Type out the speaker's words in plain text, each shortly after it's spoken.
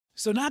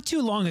So not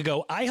too long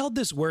ago, I held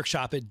this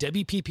workshop at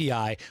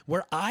WPPI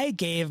where I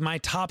gave my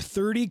top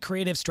 30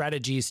 creative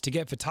strategies to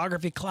get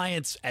photography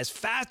clients as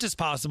fast as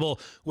possible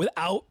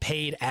without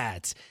paid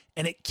ads.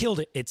 And it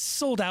killed it. It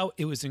sold out.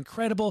 It was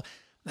incredible.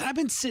 And I've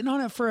been sitting on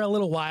it for a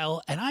little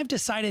while, and I've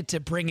decided to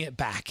bring it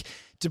back.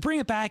 To bring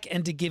it back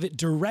and to give it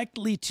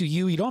directly to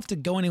you. You don't have to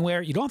go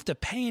anywhere. You don't have to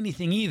pay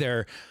anything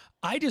either.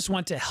 I just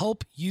want to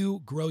help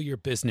you grow your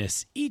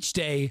business. Each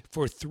day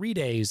for 3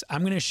 days, I'm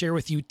going to share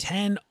with you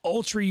 10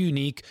 ultra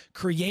unique,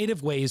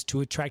 creative ways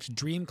to attract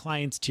dream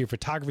clients to your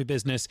photography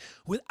business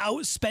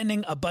without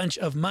spending a bunch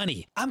of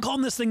money. I'm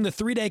calling this thing the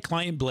 3-day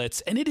client blitz,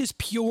 and it is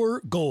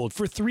pure gold.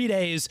 For 3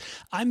 days,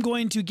 I'm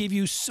going to give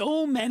you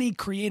so many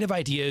creative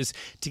ideas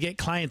to get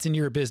clients into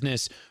your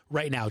business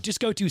right now. Just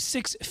go to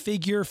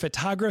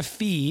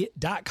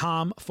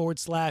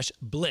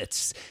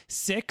sixfigurephotography.com/blitz.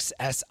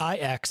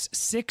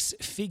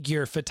 sixfigurephotography.com/blitz.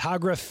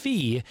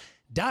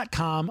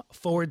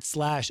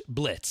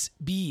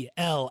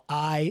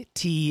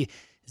 BLITZ.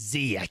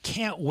 I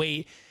can't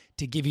wait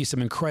to give you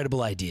some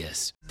incredible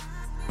ideas.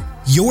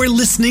 You're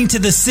listening to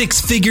the Six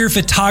Figure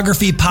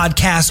Photography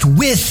Podcast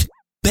with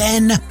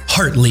Ben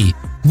Hartley,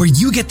 where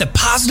you get the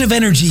positive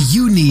energy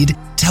you need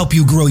to help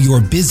you grow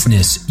your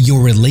business,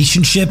 your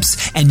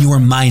relationships, and your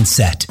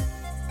mindset.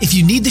 If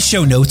you need the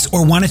show notes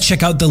or want to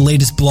check out the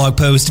latest blog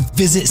post,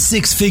 visit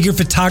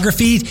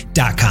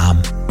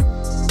sixfigurephotography.com.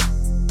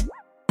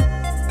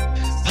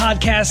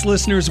 Podcast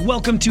listeners,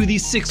 welcome to the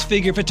Six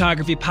Figure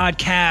Photography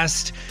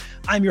Podcast.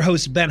 I'm your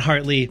host, Ben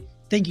Hartley.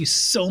 Thank you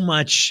so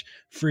much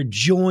for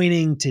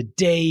joining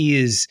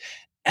today's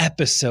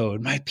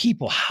episode. My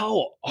people,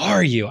 how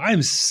are you?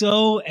 I'm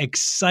so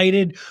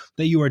excited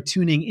that you are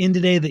tuning in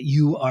today, that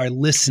you are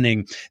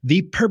listening.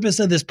 The purpose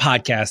of this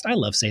podcast, I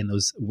love saying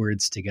those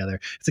words together.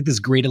 It's like this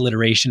great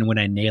alliteration. When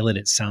I nail it,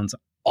 it sounds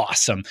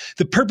awesome.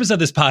 The purpose of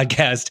this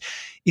podcast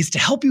is to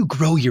help you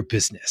grow your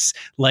business.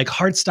 Like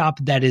hard stop,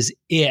 that is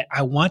it.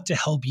 I want to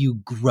help you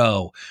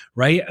grow,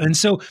 right? And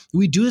so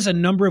we do this a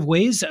number of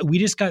ways. We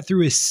just got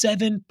through a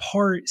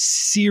 7-part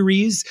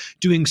series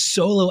doing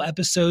solo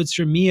episodes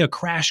from me, a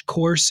crash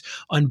course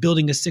on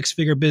building a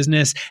 6-figure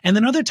business. And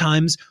then other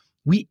times,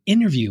 we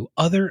interview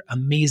other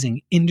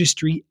amazing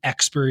industry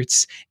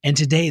experts. And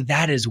today,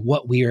 that is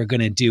what we are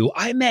going to do.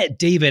 I met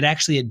David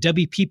actually at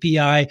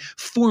WPPI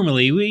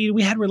formally.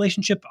 We had a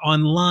relationship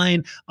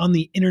online on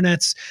the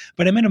internets,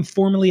 but I met him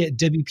formally at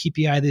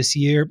WPPI this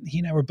year. He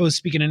and I were both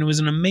speaking, and it was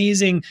an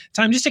amazing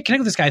time just to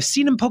connect with this guy. I've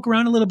seen him poke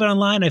around a little bit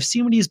online. I've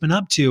seen what he's been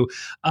up to,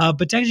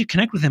 but to actually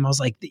connect with him, I was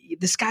like,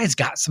 this guy's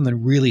got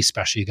something really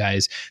special, you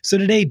guys. So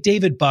today,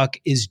 David Buck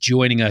is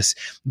joining us.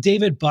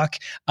 David Buck,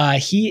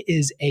 he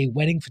is a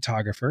wedding photographer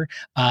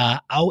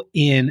out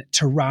in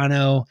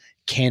Toronto,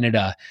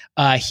 Canada.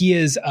 He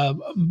is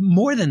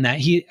more than that.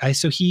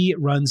 He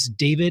runs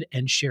David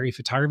and Sherry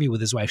Photography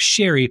with his wife,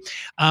 Sherry.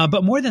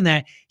 But more than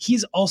that,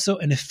 he's also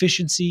an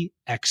efficiency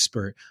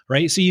expert,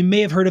 right? So you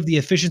may have heard of the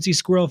Efficiency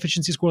Squirrel,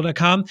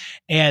 efficiencysquirrel.com.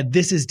 And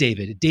this is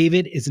David.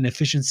 David is an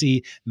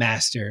efficiency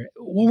master.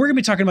 What we're going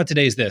to be talking about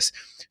today is this.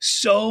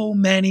 So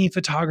many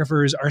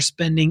photographers are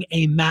spending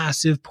a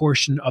massive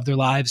portion of their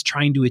lives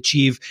trying to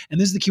achieve, and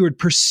this is the keyword,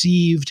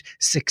 perceived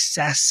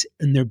success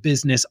in their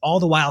business, all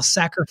the while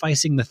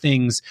sacrificing the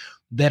things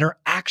that are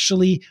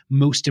actually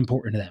most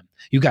important to them.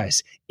 You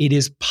guys, it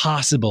is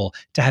possible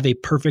to have a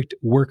perfect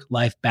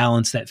work-life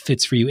balance that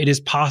fits for you. It is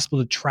possible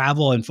to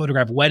travel and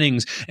photograph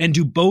weddings and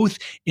do both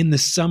in the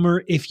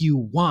summer if you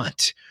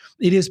want.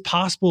 It is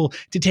possible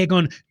to take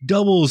on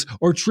doubles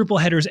or triple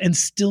headers and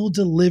still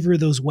deliver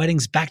those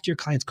weddings back to your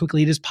clients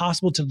quickly. It is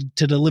possible to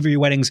deliver your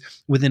weddings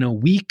within a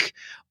week,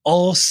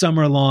 all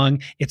summer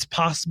long. It's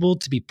possible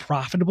to be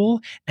profitable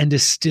and to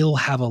still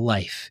have a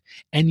life.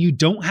 And you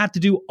don't have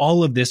to do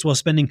all of this while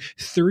spending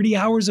 30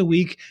 hours a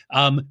week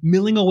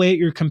milling away at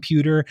your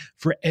computer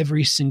for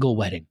every single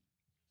wedding.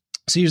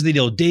 So here's the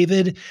deal.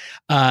 David,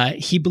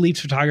 he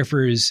believes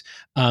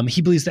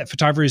that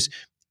photographers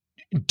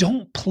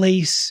don't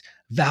place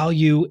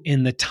value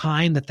in the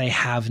time that they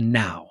have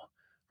now,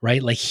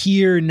 right? Like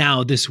here,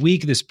 now, this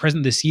week, this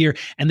present, this year,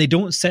 and they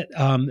don't set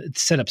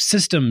up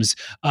systems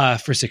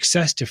for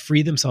success to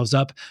free themselves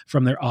up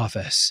from their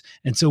office.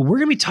 And so we're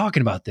going to be talking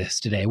about this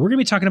today. We're going to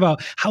be talking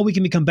about how we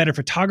can become better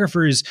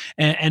photographers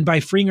and by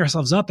freeing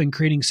ourselves up and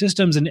creating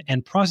systems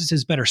and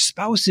processes, better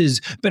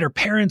spouses, better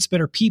parents,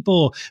 better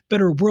people,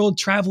 better world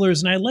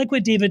travelers. And I like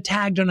what David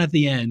tagged on at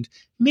the end.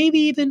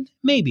 Maybe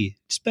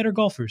just better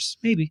golfers.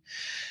 Maybe.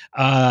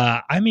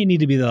 I may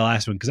need to be the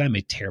last one because I'm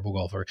a terrible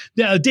golfer.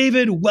 Now,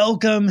 David,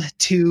 welcome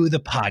to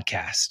the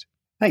podcast.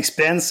 Thanks,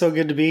 Ben. So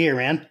good to be here,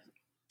 man.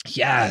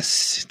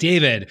 Yes.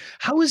 David,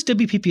 how is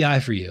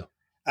WPPI for you?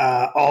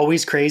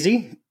 Always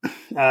crazy.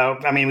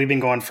 I mean, we've been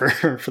going for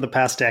for the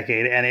past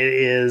decade, and it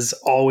is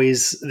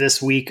always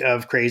this week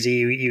of crazy.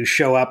 You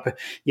show up,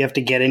 you have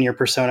to get in your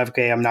persona of,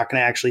 okay, I'm not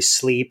going to actually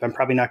sleep. I'm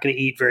probably not going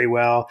to eat very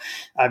well.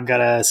 I've got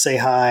to say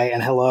hi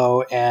and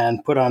hello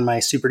and put on my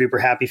super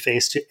duper happy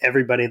face to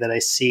everybody that I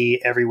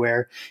see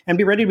everywhere and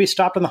be ready to be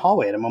stopped in the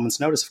hallway at a moment's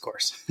notice, of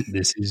course.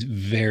 This is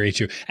very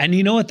true. And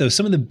you know what, though?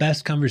 Some of the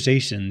best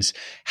conversations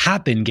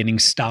happen getting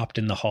stopped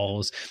in the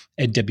halls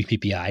at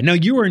WPPI. Now,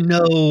 you are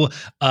no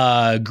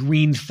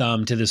green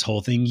thumb to this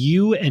whole thing.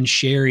 You and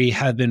Sherry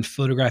have been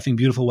photographing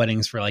beautiful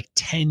weddings for like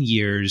 10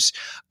 years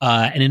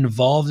and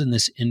involved in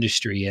this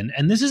industry.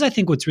 And this is, I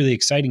think, what's really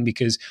exciting,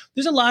 because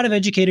there's a lot of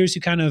educators who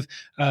kind of,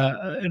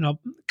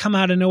 come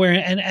out of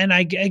nowhere. And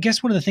I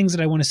guess one of the things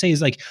that I want to say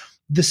is, like,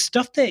 the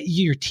stuff that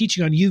you're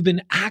teaching on, you've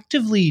been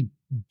actively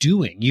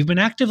doing. You've been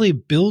actively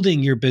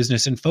building your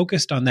business and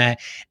focused on that,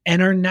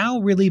 and are now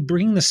really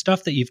bringing the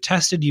stuff that you've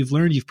tested, you've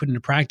learned, you've put into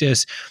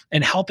practice,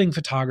 and helping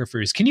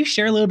photographers. Can you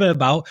share a little bit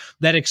about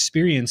that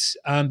experience?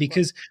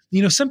 Because,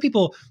 some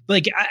people,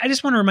 like, I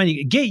just want to remind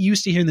you, get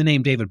used to hearing the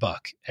name David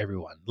Buck,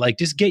 everyone. Like,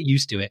 just get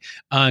used to it,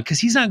 because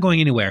he's not going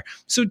anywhere.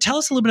 So tell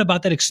us a little bit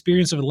about that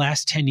experience over the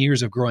last 10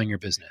 years of growing your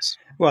business.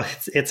 Well,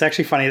 it's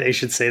actually funny that you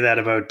should say that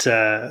about,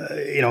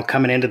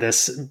 coming into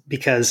this,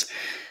 because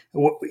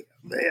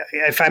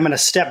if I'm going to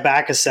step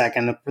back a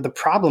second, the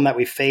problem that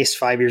we faced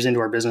 5 years into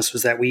our business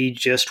was that we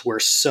just were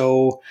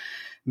so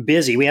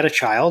busy. We had a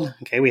child.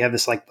 Okay. We have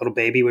this like little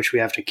baby, which we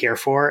have to care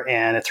for.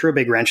 And it threw a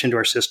big wrench into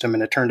our system.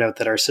 And it turned out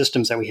that our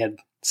systems that we had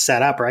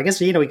set up, or I guess,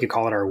 we could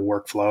call it our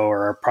workflow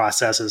or our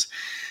processes,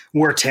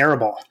 were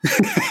terrible.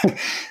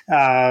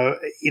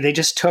 They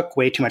just took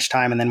way too much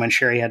time. And then when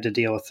Sherry had to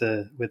deal with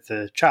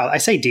the child, I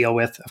say deal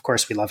with, of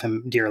course, we love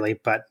him dearly,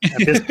 but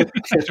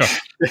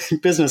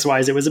business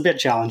wise, it was a bit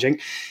challenging.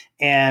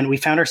 And we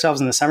found ourselves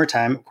in the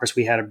summertime. Of course,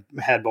 we had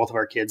both of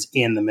our kids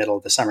in the middle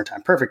of the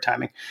summertime, perfect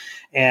timing.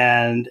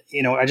 And,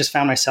 I just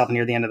found myself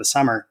near the end of the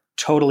summer,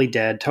 totally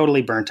dead,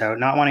 totally burnt out,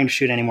 not wanting to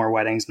shoot any more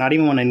weddings, not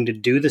even wanting to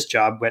do this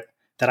job, but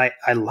that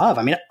I love.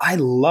 I mean, I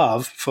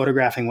love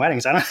photographing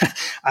weddings. I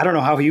don't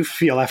know how you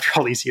feel after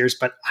all these years,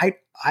 but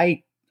I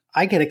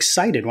get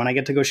excited when I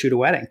get to go shoot a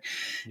wedding.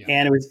 Yeah.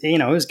 And it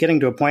was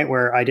getting to a point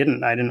where I didn't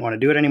want to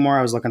do it anymore.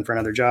 I was looking for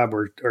another job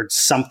or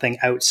something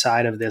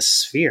outside of this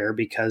sphere,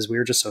 because we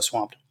were just so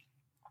swamped.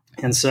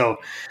 And so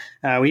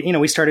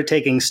we started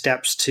taking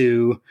steps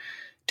to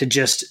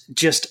just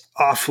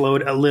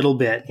offload a little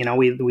bit.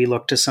 We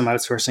looked to some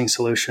outsourcing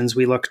solutions.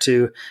 We looked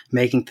to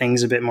making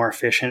things a bit more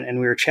efficient. And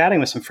we were chatting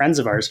with some friends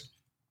of ours,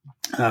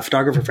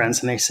 photographer friends,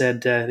 and they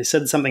said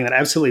something that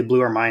absolutely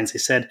blew our minds. They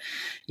said,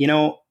 we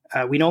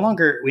no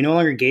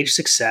longer gauge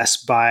success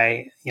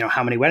by,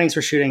 how many weddings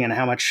we're shooting and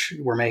how much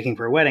we're making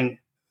per wedding.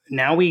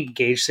 Now we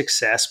gauge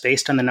success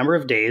based on the number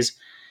of days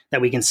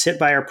that we can sit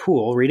by our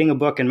pool reading a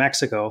book in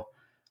Mexico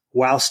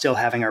while still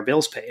having our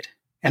bills paid.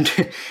 And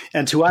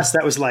to us,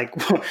 that was like,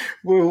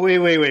 wait,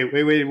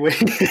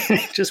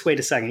 just wait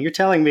a second. You're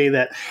telling me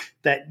that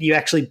you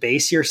actually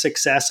base your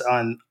success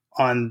on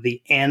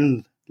the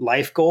end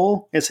life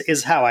goal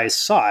is how I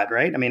saw it,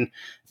 right? I mean,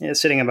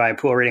 sitting by a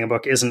pool reading a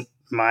book isn't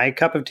my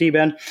cup of tea,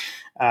 Ben.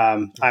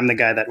 I'm the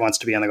guy that wants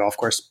to be on the golf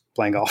course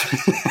playing golf.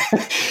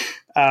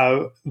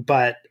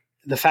 But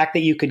the fact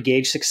that you could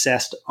gauge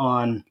success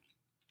on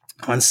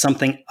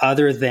something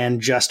other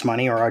than just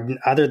money, or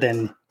other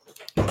than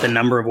the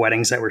number of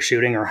weddings that we're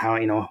shooting, or how,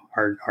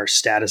 our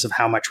status of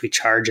how much we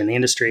charge in the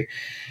industry,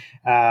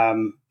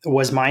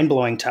 was mind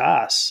blowing to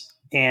us.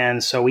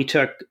 And so we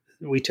took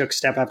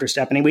step after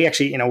step, and we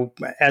actually,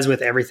 as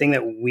with everything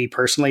that we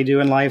personally do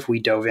in life,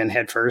 we dove in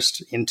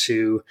headfirst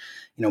into,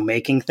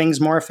 making things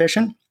more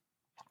efficient.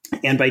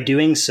 And by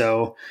doing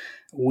so,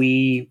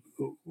 we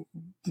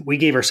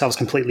gave ourselves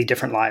completely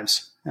different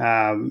lives.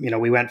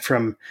 We went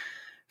from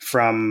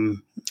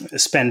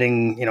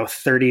spending,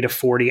 30 to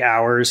 40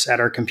 hours at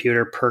our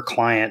computer per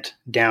client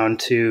down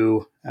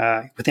to,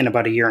 within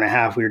about a year and a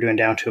half, we were doing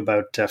down to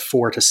about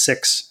 4 to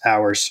 6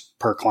 hours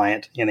per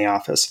client in the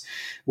office,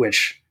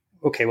 which,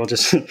 okay, we'll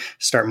just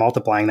start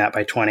multiplying that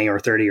by 20 or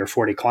 30 or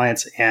 40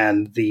 clients.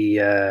 And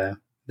the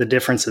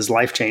difference is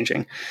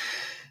life-changing.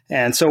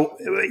 And so,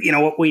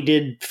 what we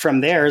did from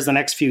there is the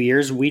next few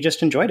years, we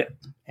just enjoyed it.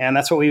 And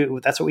that's what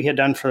we had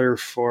done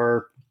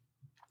for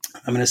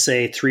I'm going to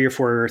say three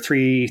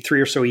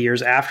or so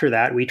years after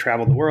that. We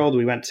traveled the world.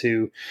 We went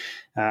to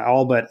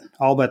all but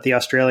the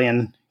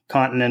Australian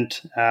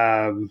continent,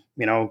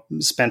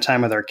 spent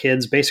time with our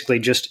kids, basically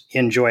just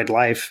enjoyed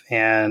life.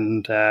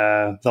 And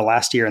the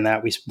last year in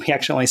that, we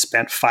actually only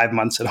spent 5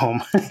 months at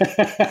home.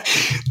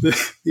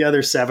 The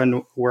other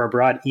 7 were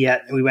abroad.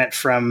 Yet we went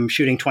from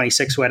shooting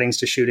 26 weddings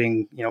to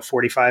shooting,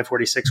 45,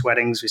 46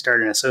 weddings. We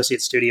started an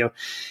associate studio.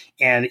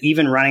 And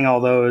even running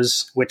all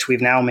those, which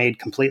we've now made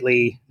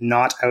completely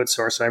not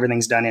outsourced, so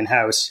everything's done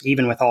in-house.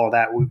 Even with all of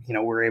that,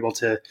 we're able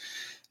to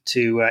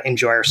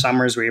enjoy our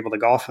summers. We're able to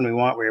golf when we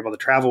want. We're able to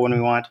travel when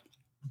we want.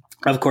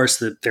 Of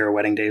course, there are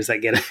wedding days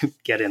that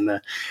get in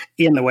the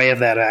way of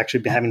that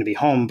actually having to be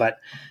home, but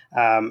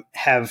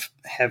have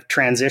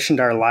transitioned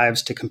our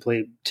lives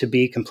to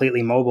be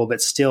completely mobile,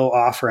 but still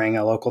offering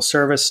a local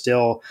service,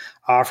 still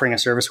offering a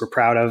service we're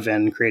proud of,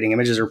 and creating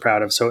images we're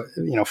proud of. So,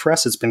 for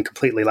us, it's been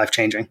completely life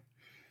changing.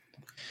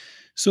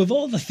 So of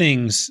all the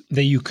things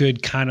that you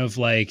could kind of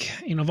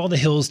of all the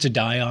hills to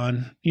die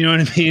on, you know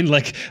what I mean?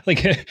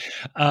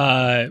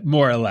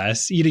 More or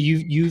less,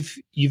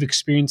 you've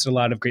experienced a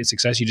lot of great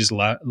success. You just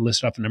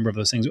listed off a number of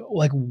those things.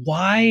 Like,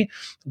 why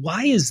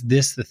is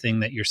this the thing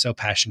that you're so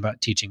passionate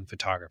about teaching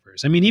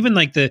photographers? I mean, even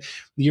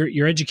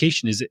your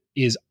education is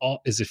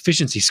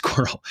efficiency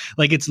squirrel.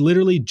 Like, it's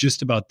literally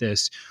just about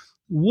this.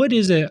 What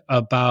is it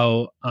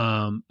about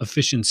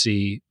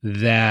efficiency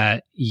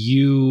that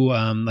you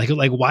like?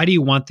 Why do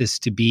you want this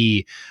to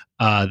be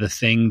the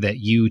thing that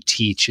you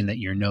teach and that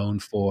you're known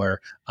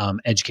for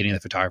educating the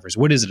photographers?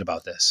 What is it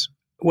about this?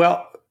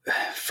 Well,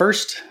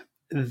 first,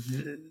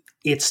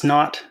 it's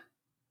not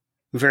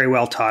very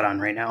well taught on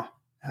right now.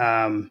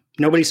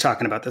 Nobody's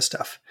talking about this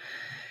stuff.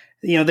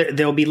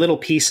 There'll be little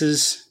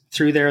pieces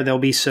through there. There'll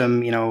be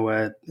some,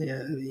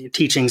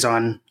 teachings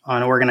on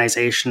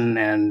organization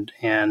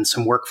and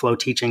some workflow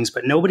teachings,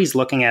 but nobody's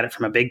looking at it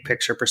from a big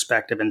picture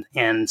perspective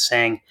and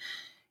saying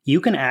you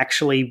can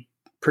actually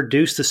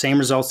produce the same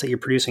results that you're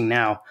producing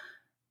now,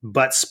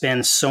 but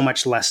spend so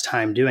much less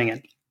time doing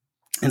it.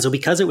 And so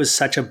because it was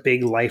such a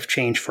big life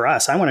change for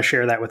us, I want to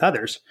share that with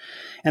others.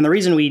 And the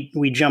reason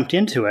we jumped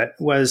into it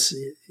was,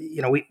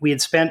 we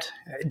had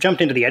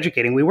jumped into the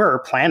educating. We were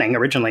planning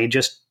originally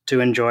just to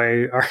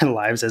enjoy our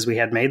lives as we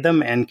had made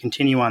them and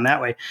continue on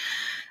that way.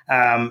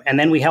 And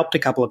then we helped a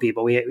couple of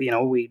people.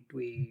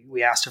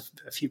 We asked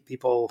a few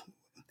people.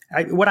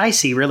 What I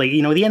see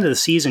really, at the end of the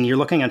season, you're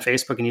looking on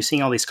Facebook and you're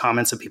seeing all these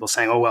comments of people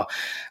saying, "Oh, well,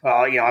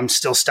 I'm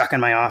still stuck in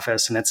my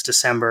office and it's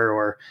December,"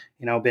 or,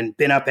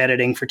 been up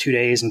editing for 2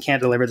 days and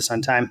can't deliver this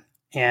on time.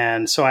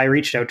 And so I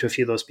reached out to a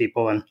few of those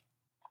people and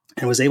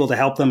was able to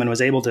help them and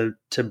was able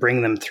to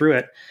bring them through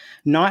it,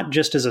 not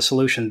just as a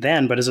solution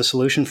then, but as a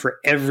solution for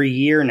every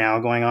year now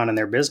going on in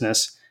their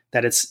business,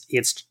 that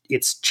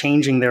it's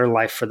changing their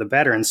life for the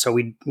better. And so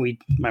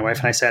my wife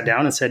and I sat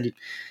down and said,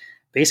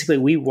 basically,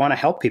 we want to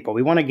help people.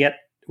 We want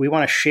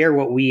to share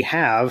what we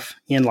have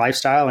in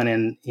lifestyle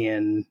and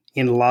in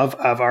love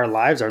of our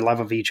lives, our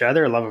love of each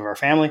other, our love of our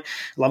family,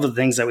 love of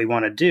the things that we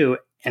want to do,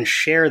 and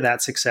share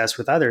that success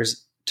with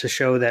others to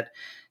show that,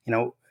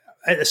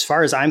 as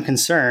far as I'm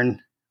concerned,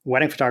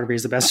 wedding photography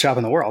is the best job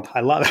in the world. I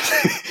love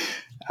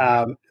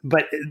it.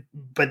 But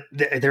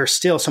there are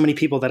still so many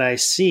people that I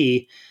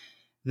see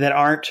that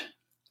aren't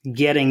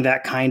getting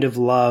that kind of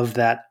love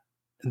that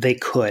they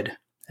could,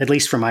 at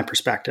least from my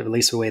perspective, at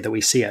least the way that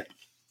we see it.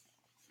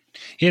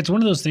 Yeah, it's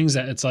one of those things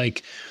that it's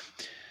like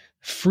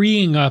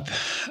freeing up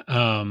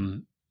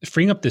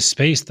the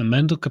space, the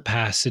mental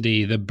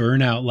capacity, the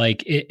burnout.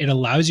 Like it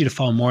allows you to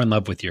fall more in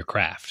love with your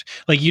craft.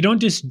 Like you don't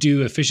just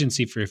do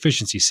efficiency for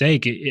efficiency's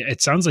sake.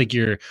 It sounds like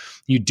you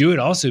do it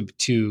also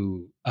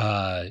to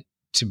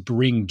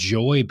bring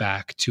joy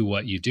back to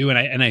what you do.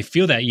 And I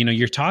feel that,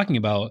 you're talking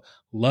about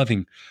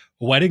loving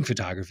wedding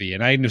photography.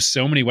 And I know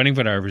so many wedding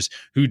photographers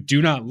who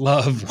do not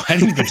love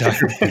wedding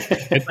photography.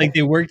 It's like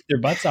they worked their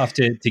butts off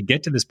to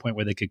get to this point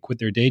where they could quit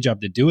their day job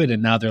to do it.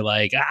 And now they're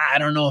like, I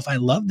don't know if I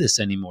love this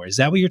anymore. Is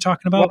that what you're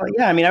talking about? Well,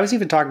 yeah. I mean, I was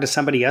even talking to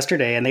somebody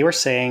yesterday and they were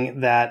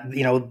saying that,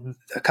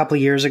 a couple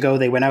of years ago,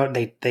 they went out,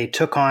 they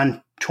took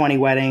on 20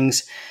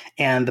 weddings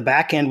and the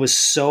back end was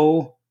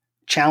so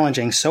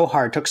challenging, so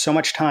hard, took so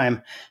much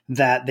time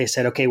that they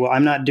said, okay, well,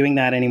 I'm not doing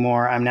that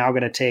anymore. I'm now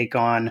going to take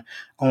on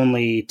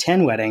only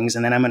 10 weddings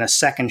and then I'm going to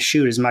second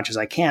shoot as much as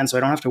I can. So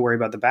I don't have to worry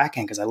about the back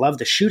end because I love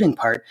the shooting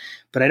part,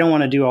 but I don't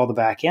want to do all the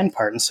back end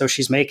part. And so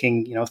she's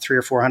making, $300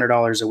 or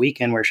 $400 a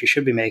weekend where she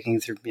should be making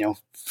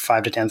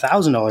 $5,000 to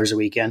 $10,000 a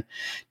weekend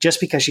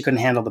just because she couldn't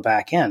handle the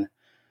back end.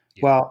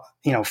 Yeah.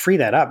 Well, free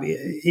that up.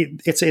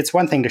 It's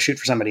one thing to shoot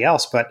for somebody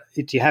else, but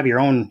you have your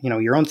own,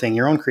 your own thing,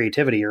 your own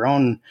creativity, your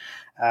own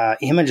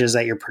images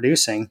that you're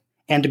producing,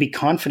 and to be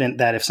confident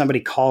that if somebody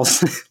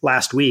calls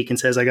last week and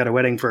says, I got a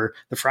wedding for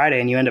the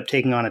Friday and you end up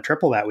taking on a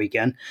triple that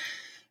weekend,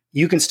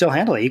 you can still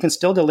handle it. You can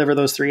still deliver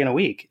those 3 in a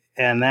week.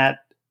 And that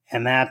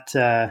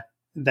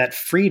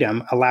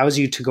freedom allows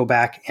you to go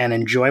back and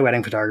enjoy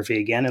wedding photography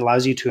again. It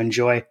allows you to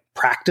enjoy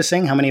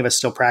practicing. How many of us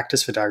still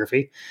practice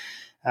photography?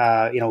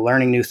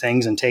 Learning new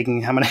things and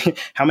taking how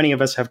many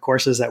of us have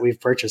courses that we've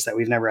purchased that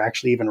we've never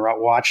actually even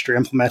watched or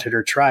implemented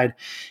or tried,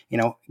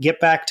 get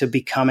back to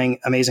becoming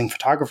amazing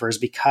photographers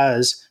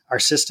because our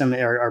system,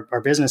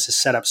 our business is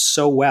set up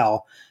so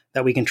well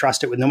that we can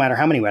trust it with no matter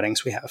how many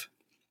weddings we have.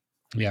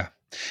 Yeah.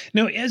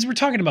 Now, as we're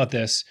talking about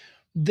this,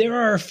 there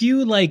are a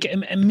few like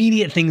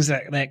immediate things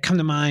that come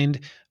to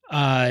mind.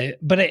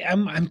 But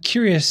I'm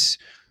curious.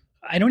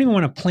 I don't even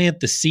want to plant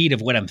the seed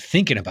of what I'm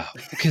thinking about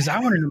because I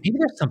want to know, maybe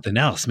there's something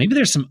else. Maybe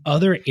there's some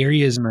other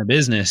areas in my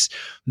business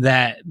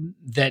that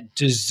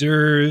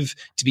deserve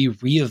to be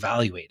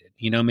reevaluated.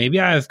 Maybe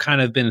I've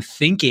kind of been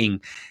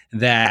thinking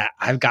that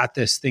I've got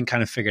this thing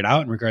kind of figured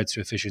out in regards to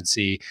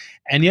efficiency.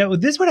 And yet,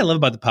 this is what I love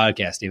about the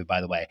podcast, David,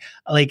 by the way.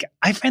 Like,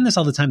 I find this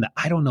all the time that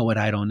I don't know what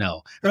I don't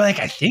know, or like,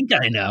 I think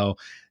I know.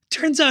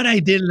 Turns out I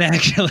didn't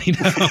actually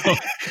know.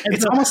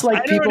 It's almost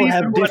like people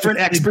have different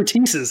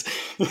expertises.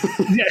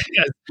 Yeah.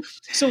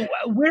 So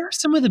where are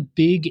some of the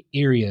big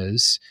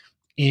areas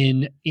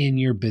in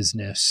your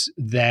business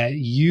that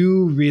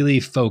you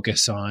really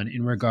focus on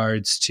in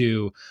regards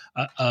to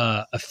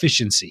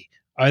efficiency?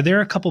 Are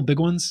there a couple big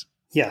ones?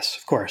 Yes,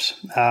 of course.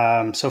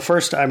 So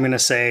first, I'm going to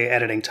say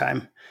editing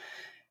time.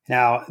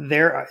 Now,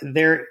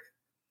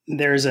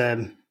 there's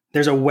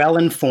a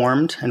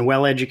well-informed and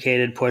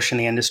well-educated push in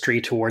the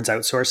industry towards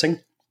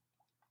outsourcing.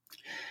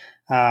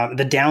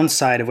 The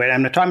downside of it,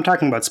 I'm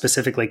talking about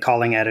specifically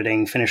calling,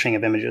 editing, finishing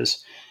of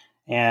images,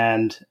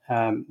 and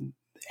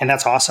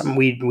that's awesome.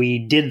 We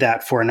did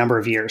that for a number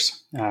of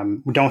years.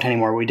 We don't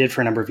anymore. We did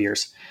for a number of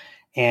years,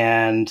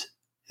 and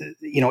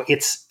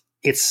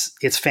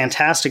it's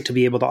fantastic to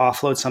be able to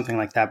offload something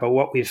like that. But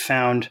what we've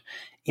found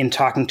in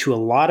talking to a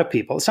lot of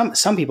people,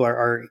 some people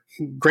are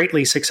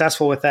greatly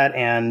successful with that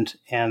and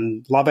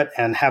love it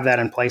and have that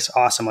in place.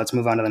 Awesome. Let's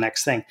move on to the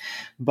next thing.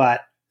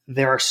 But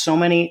there are so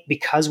many,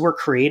 because we're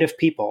creative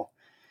people,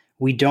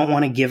 we don't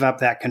want to give up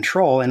that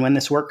control. And when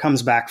this work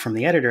comes back from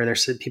the editor,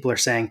 people are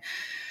saying,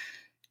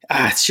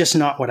 it's just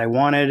not what I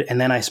wanted. And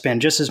then I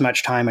spend just as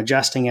much time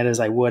adjusting it as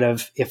I would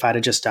have if I'd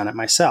have just done it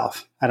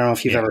myself. I don't know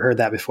if you've ever heard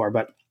that before,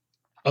 but.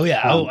 Oh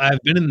yeah.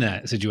 I've been in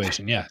that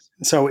situation. Yeah.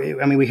 So,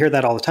 I mean, we hear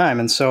that all the time.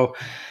 And so,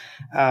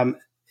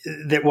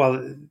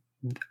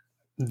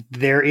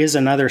 there is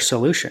another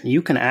solution.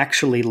 You can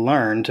actually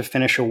learn to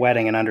finish a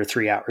wedding in under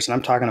 3 hours. And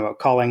I'm talking about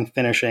calling,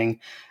 finishing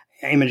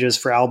images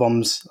for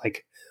albums.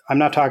 Like, I'm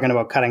not talking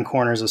about cutting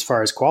corners as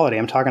far as quality.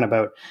 I'm talking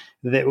about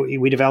that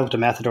we developed a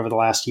method over the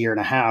last year and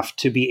a half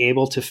to be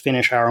able to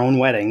finish our own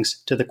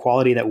weddings to the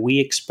quality that we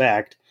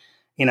expect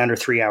in under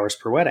 3 hours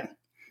per wedding.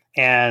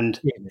 And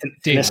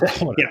David,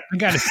 I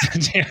got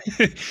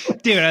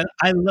it. David,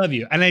 I love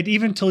you. And I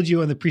even told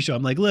you on the pre-show,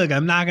 I'm like, look,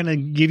 I'm not going to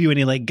give you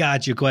any like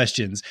gotcha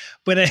questions,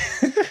 but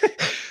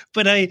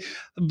I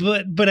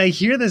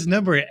hear this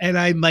number and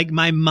I'm like,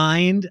 my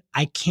mind,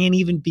 I can't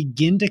even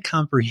begin to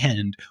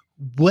comprehend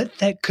what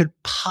that could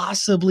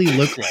possibly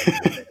look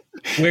like.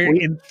 Where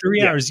in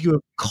 3 hours you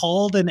have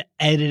called and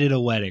edited a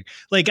wedding.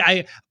 Like,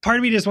 part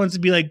of me just wants to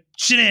be like,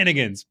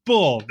 shenanigans,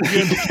 bull.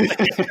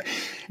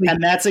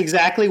 And that's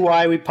exactly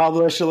why we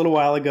published a little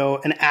while ago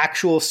an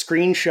actual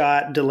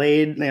screenshot,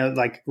 delayed,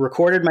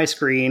 recorded my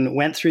screen,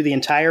 went through the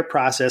entire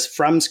process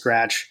from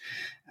scratch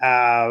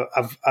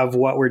of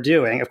what we're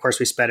doing. Of course,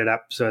 we sped it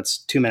up so it's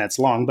 2 minutes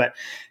long, but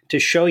to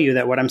show you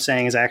that what I'm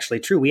saying is actually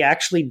true. We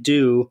actually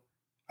do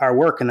our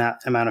work in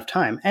that amount of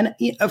time. And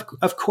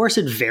of course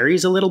it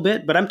varies a little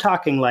bit, but I'm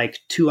talking like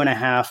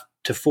 2.5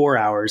 to 4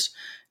 hours,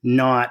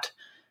 not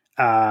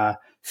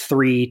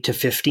 3 to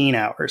 15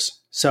 hours.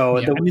 So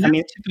yeah,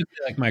 that's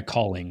typically like my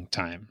calling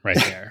time right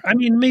there. I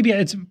mean, maybe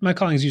my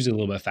calling is usually a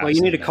little bit faster. Well,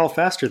 you need to call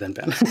faster than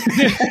Ben.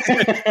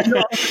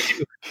 No,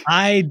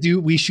 I do.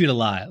 We shoot a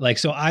lot. Like,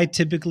 so I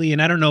typically,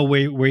 and I don't know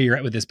where you're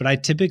at with this, but I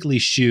typically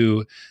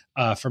shoot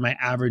for my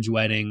average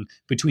wedding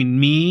between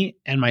me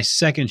and my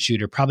second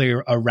shooter, probably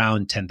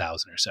around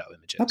 10,000 or so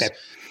images. Okay.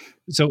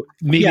 So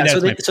maybe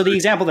so the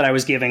example that I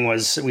was giving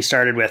was we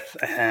started with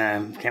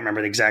can't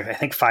remember the exact, I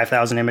think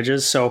 5,000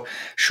 images. So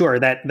sure,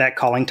 that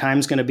calling time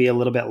is going to be a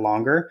little bit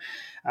longer,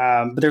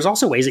 but there's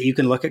also ways that you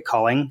can look at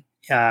calling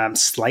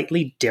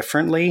slightly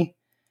differently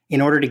in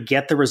order to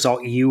get the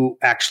result you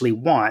actually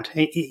want.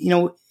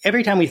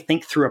 Every time we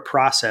think through a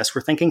process,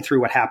 we're thinking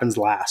through what happens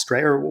last,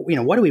 right? Or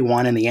what do we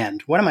want in the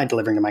end? What am I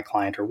delivering to my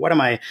client, or what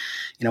am I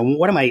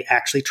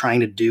actually trying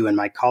to do in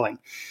my calling?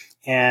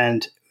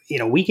 And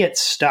we get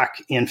stuck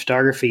in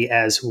photography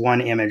as one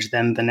image,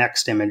 then the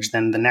next image,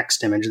 then the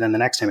next image, then the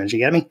next image. You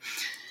get me?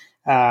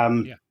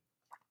 Yeah.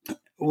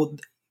 Well,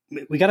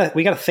 we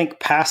gotta think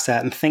past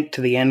that and think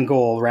to the end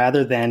goal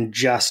rather than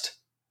just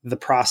the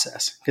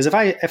process. Because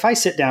if I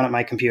sit down at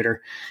my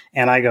computer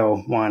and I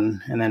go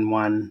one and then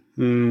one,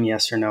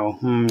 yes or no,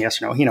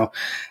 yes or no,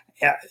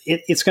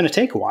 it's going to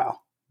take a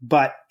while.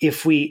 But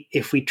if we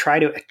try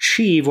to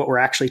achieve what we're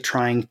actually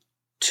trying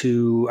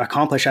to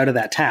accomplish out of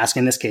that task,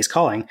 in this case,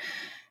 calling,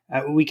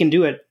 we can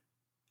do it.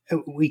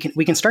 We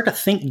can start to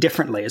think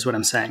differently, is what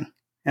I'm saying,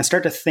 and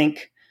start to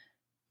think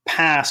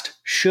past,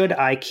 should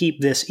I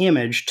keep this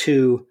image,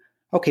 to,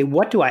 okay,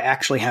 what do I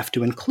actually have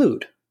to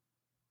include?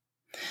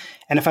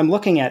 And if I'm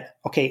looking at,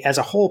 okay, as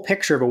a whole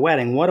picture of a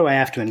wedding, what do I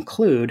have to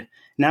include?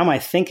 Now my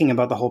thinking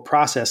about the whole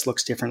process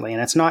looks differently.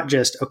 And it's not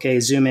just, okay,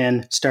 zoom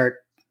in, start,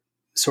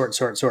 sort,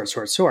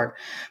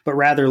 but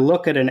rather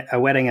look at a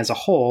wedding as a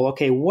whole.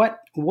 Okay, what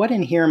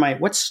in here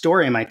what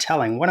story am I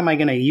telling? What am I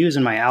going to use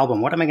in my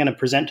album? What am I going to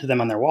present to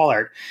them on their wall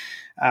art?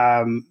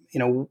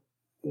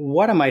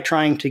 What am I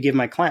trying to give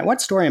my client?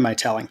 What story am I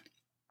telling?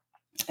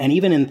 And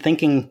even in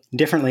thinking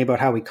differently about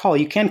how we call,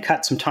 you can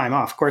cut some time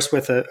off. Of course,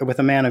 with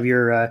a man of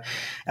your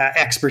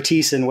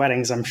expertise in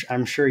weddings,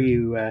 I'm sure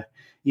you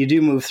you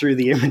do move through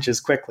the images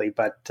quickly.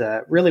 But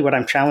really what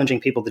I'm challenging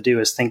people to do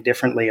is think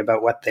differently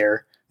about what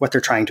they're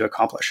trying to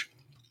accomplish.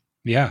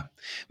 Yeah.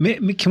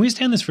 Can we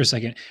stay on this for a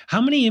second? How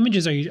many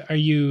images are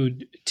you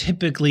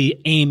typically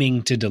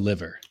aiming to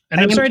deliver? And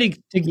I'm sorry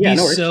to be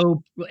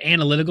so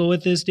analytical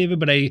with this, David,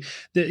 but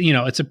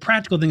it's a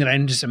practical thing that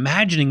I'm just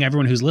imagining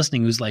everyone who's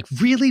listening who's like,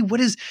 really,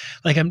 what is,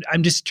 like,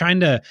 I'm just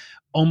trying to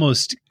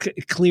almost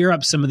clear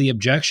up some of the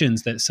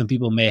objections that some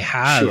people may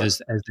have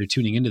as they're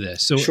tuning into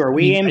this. So sure.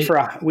 We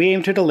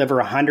aim to deliver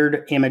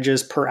 100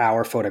 images per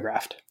hour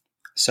photographed.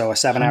 So a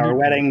 7-hour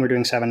wedding, we're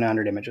doing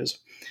 700 images.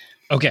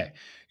 Okay.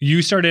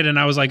 You started and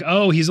I was like,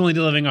 oh, he's only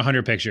delivering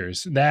 100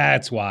 pictures.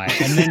 That's why.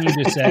 And then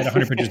you just said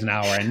 100 pictures an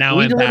hour. And now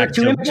I'm back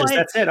to 2 images.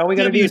 That's it. All we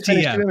got to do is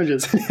finish 2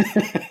 images.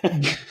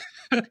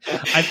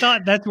 I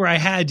thought that's where I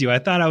had you. I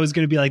thought I was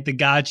going to be like the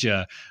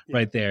gotcha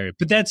right there.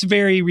 But that's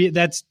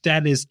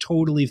that is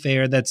totally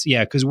fair. That's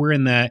because we're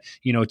in that,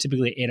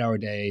 typically 8-hour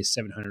day,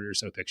 700 or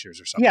so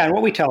pictures or something. Yeah. And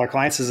what we tell our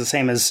clients is the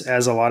same as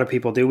a lot of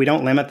people do. We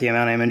don't limit the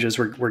amount of images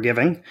we're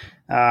giving.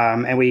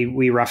 And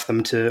we rough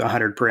them to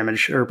 100 per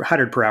image or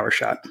 100 per hour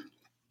shot.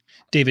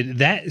 David,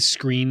 that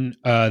screen,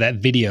 that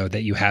video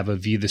that you have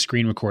of you, the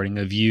screen recording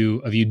of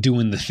you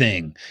doing the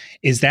thing,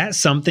 is that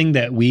something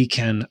that we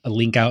can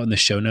link out in the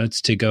show notes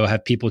to go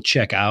have people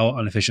check out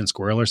on Efficient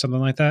Squirrel or something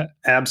like that?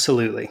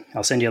 Absolutely.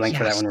 I'll send you a link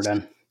for that when we're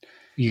done.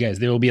 You guys,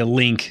 there will be a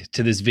link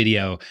to this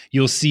video.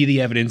 You'll see the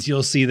evidence.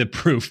 You'll see the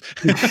proof.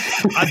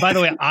 By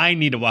the way, I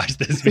need to watch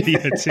this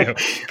video too.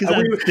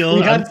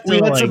 We had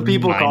some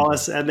people call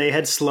us and they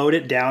had slowed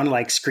it down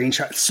like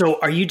screenshots. So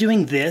are you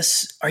doing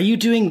this? Are you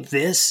doing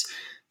this?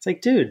 It's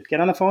like, dude,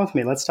 get on the phone with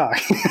me. Let's talk.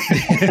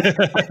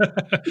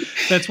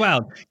 That's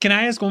wild. Can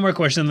I ask one more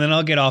question? Then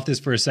I'll get off this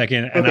for a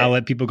second and I'll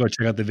let people go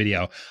check out the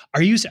video.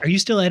 Are you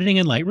still editing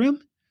in Lightroom?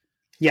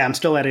 Yeah, I'm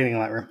still editing in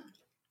Lightroom.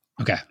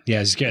 Okay.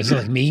 Yeah. So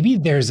like maybe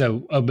there's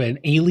an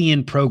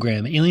alien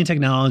program, alien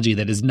technology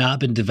that has not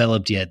been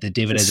developed yet that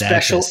David has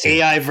access to. Special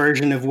AI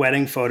version of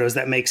wedding photos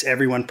that makes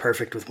everyone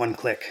perfect with one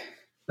click.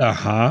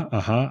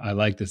 I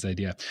like this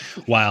idea.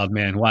 Wild,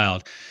 man.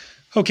 Wild.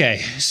 Okay.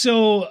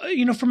 So,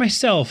 for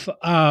myself,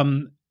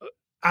 I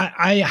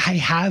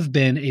have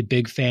been a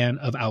big fan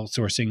of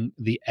outsourcing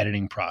the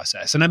editing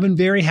process, and I've been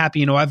very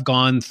happy. I've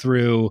gone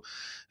through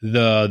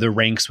the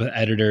ranks with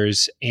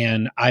editors,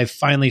 and I've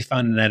finally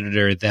found an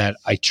editor that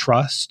I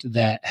trust,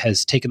 that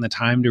has taken the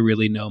time to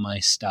really know my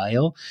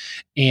style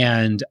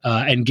and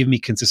give me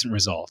consistent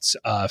results.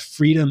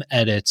 Freedom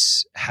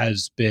Edits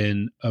has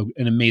been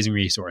an amazing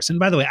resource. And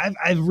by the way,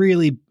 I've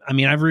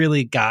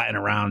really gotten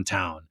around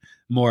town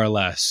more or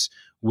less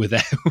with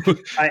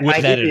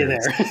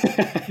editors.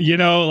 You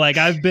there. Like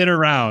I've been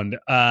around,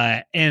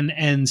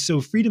 and so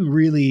Freedom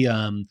really,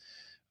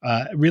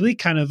 really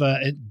kind of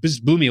it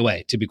just blew me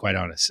away, to be quite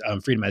honest.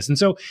 Freedom Edits, and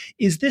so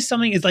is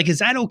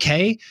that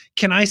okay?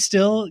 Can I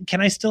still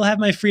have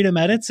my Freedom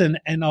Edits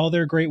and all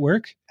their great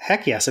work?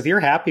 Heck yes! If you're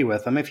happy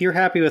with them, if you're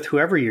happy with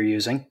whoever you're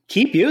using,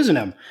 keep using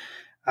them.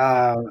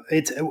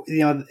 It's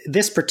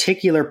this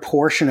particular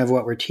portion of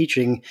what we're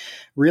teaching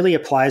really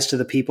applies to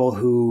the people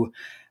who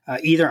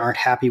either aren't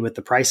happy with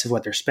the price of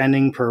what they're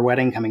spending per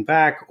wedding coming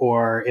back,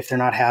 or if they're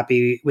not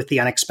happy with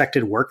the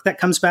unexpected work that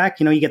comes back.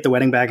 You get the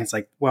wedding back and it's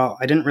like, well,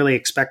 I didn't really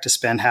expect to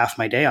spend half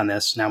my day on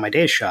this. Now my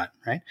day is shot,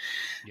 right?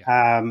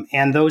 Yeah.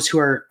 And those who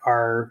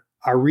are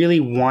really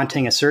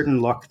wanting a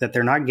certain look that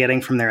they're not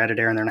getting from their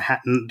editor,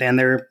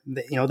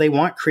 and they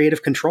want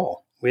creative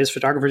control. We as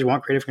photographers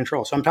want creative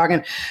control. So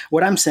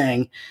what I'm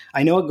saying,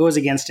 I know it goes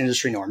against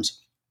industry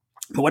norms,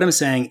 but what I'm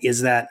saying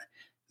is that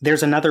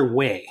there's another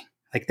way.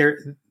 Like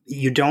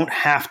you don't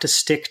have to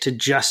stick to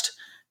just,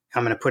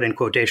 I'm going to put in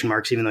quotation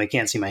marks, even though you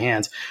can't see my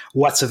hands,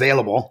 what's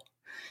available.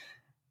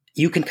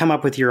 You can come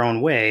up with your own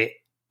way.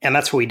 And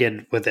that's what we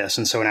did with this.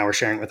 And so now we're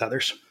sharing it with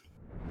others.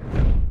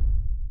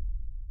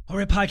 All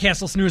right,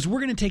 podcast listeners,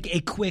 we're going to take a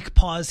quick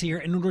pause here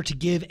in order to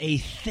give a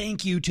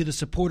thank you to the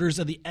supporters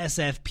of the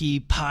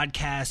SFP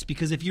podcast,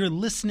 because if you're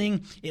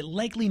listening, it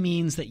likely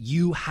means that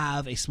you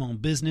have a small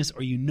business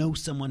or you know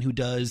someone who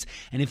does.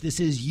 And if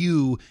this is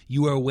you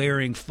are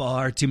wearing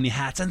far too many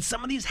hats. And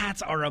some of these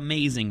hats are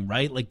amazing,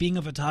 right? Like being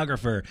a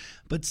photographer,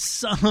 but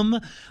some,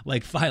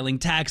 like filing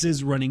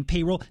taxes, running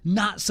payroll,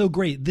 not so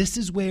great. This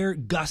is where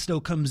Gusto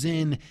comes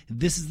in.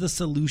 This is the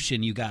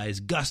solution, you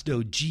guys.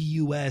 Gusto,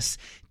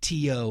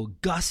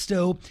 Gusto.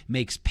 Gusto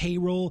makes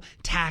payroll,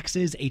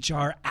 taxes,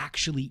 HR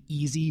actually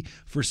easy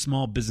for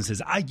small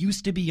businesses. I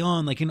used to be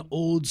on like an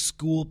old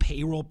school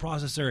payroll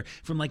processor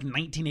from like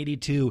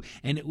 1982,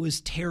 and it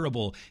was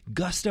terrible.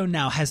 Gusto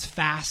now has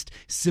fast,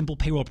 simple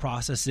payroll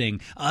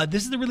processing.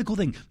 This is the really cool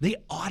thing. They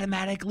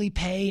automatically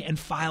pay and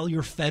file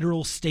your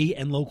federal, state,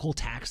 and local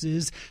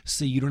taxes,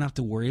 so you don't have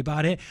to worry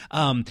about it.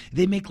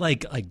 They make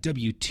like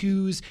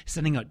W-2s,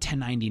 sending out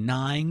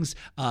 1099s,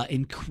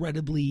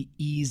 incredibly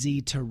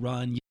easy to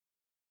run.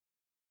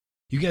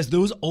 You guys,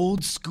 those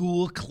old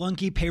school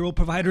clunky payroll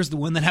providers, the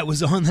one that I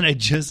was on that I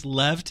just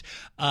left,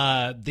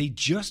 they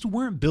just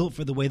weren't built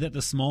for the way that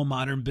the small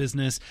modern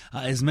business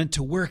is meant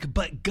to work,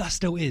 but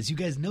Gusto is. You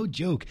guys, no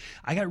joke.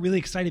 I got really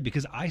excited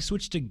because I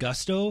switched to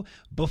Gusto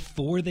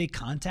before they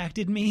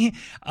contacted me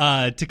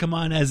to come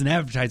on as an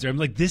advertiser. I'm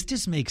like, this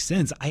just makes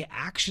sense. I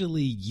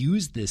actually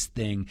use this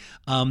thing.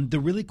 The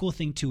really cool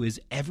thing too is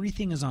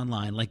everything is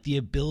online, like the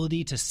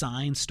ability to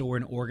sign, store,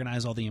 and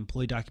organize all the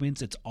employee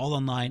documents. It's all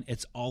online.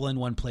 It's all in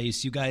one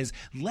place. You guys,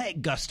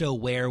 let Gusto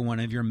wear one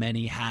of your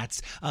many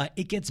hats.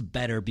 It gets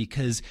better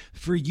because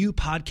for you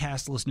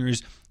podcast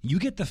listeners, you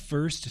get the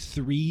first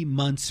 3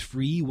 months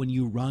free when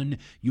you run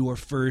your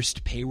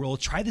first payroll.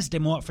 Try this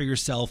demo out for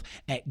yourself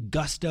at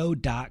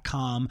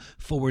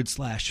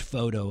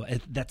gusto.com/photo.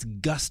 That's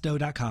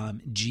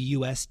gusto.com,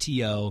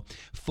 gusto/photo.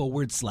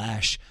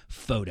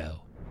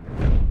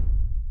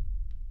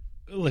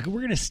 Look, we're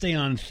going to stay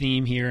on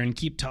theme here and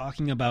keep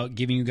talking about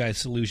giving you guys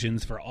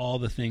solutions for all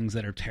the things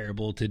that are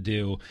terrible to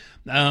do.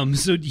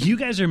 So you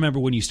guys remember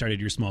when you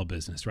started your small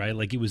business, right?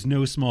 Like it was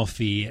no small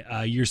fee.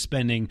 You're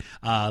spending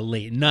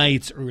late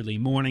nights, early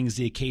mornings,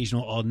 the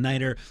occasional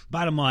all-nighter.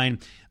 Bottom line,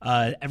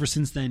 ever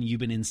since then, you've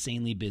been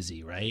insanely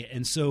busy, right?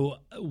 And so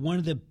one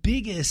of the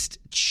biggest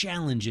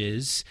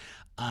challenges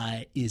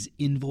is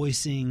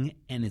invoicing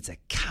and it's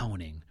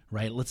accounting.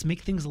 Right? Let's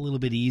make things a little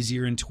bit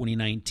easier in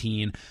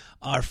 2019.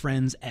 Our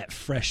friends at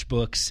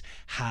FreshBooks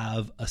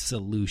have a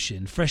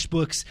solution.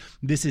 FreshBooks,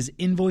 this is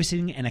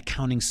invoicing and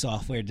accounting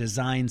software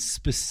designed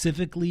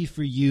specifically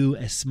for you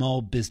as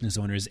small business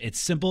owners. It's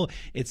simple,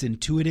 it's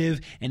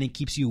intuitive, and it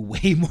keeps you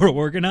way more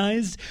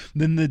organized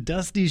than the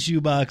dusty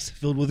shoebox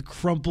filled with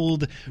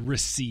crumpled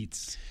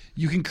receipts.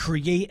 You can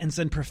create and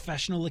send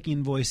professional-looking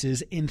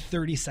invoices in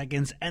 30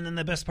 seconds. And then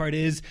the best part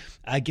is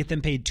get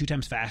them paid 2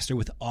 times faster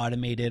with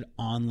automated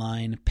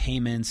online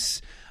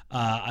payments.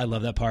 I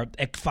love that part.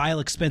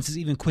 File expenses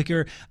even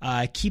quicker.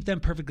 Keep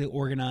them perfectly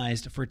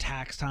organized for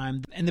tax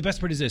time. And the best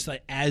part is this,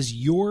 like, as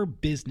your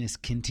business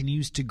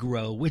continues to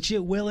grow, which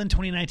it will in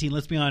 2019,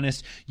 let's be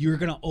honest, you're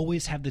going to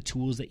always have the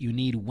tools that you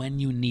need when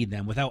you need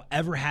them without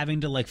ever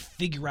having to like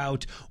figure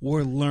out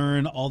or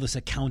learn all this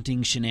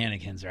accounting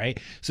shenanigans, right?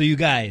 So you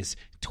guys,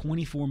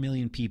 24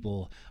 million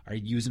people are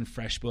using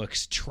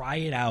FreshBooks. Try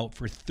it out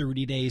for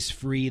 30 days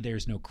free.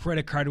 There's no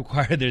credit card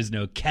required. There's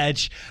no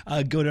catch.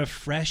 Go to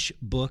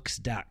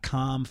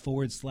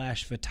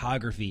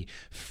freshbooks.com/photography,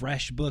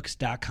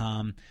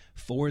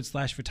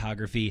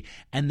 freshbooks.com/photography,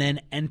 and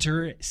then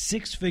enter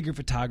six-figure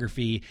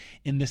photography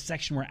in the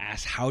section where it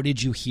asks, how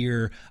did you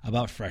hear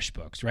about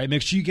FreshBooks, right?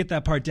 Make sure you get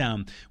that part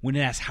down. When it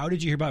asks, how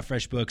did you hear about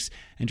FreshBooks,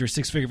 enter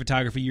six-figure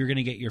photography. You're going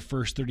to get your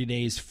first 30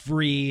 days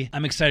free.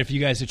 I'm excited for you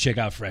guys to check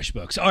out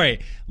FreshBooks. All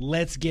right,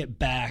 let's get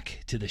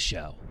back to the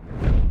show.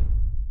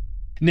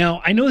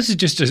 Now, I know this is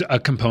just a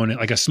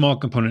component, like a small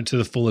component to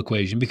the full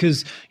equation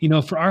because, you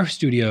know, for our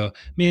studio,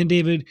 man,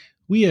 David,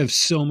 we have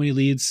so many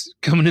leads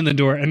coming in the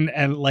door and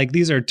like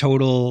these are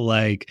total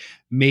like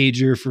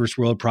major first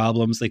world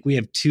problems. Like we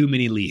have too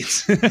many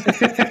leads. I'm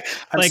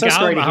like, so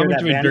sorry to hear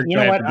that, man. You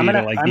know what? I'm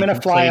gonna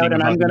fly out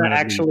and I'm gonna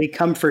actually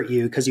comfort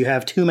you because you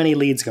have too many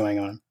leads going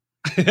on.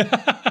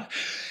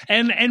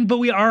 But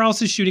we are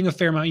also shooting a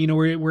fair amount. You know,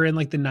 we're in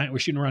like we're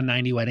shooting around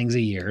 90 weddings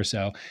a year or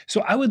so.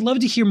 So I would love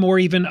to hear more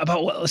even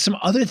about some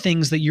other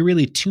things that you're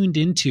really tuned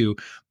into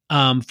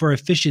for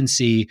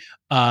efficiency,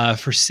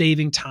 for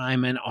saving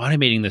time and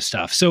automating this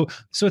stuff. So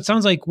it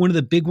sounds like one of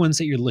the big ones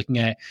that you're looking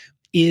at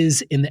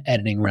is in the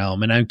editing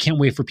realm. And I can't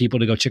wait for people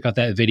to go check out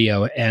that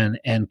video and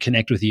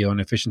connect with you on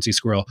Efficiency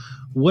Squirrel.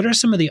 What are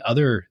some of the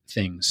other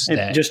things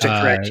that... Just to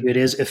correct you, it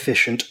is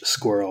Efficient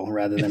Squirrel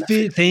rather than...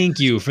 Thank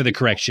you for the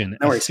correction.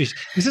 No worries.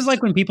 This is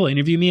like when people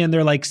interview me and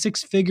they're like,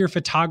 six-figure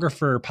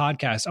photographer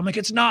podcast. I'm like,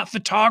 it's not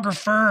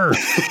photographer.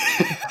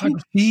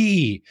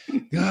 Photography.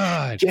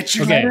 God. Get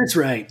your letters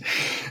right.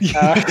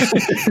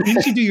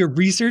 Didn't you do your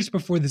research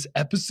before this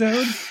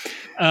episode?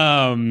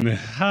 So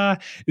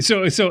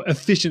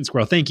Efficient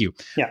Squirrel. Thank you.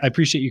 Yeah. I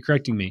appreciate you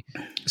correcting me.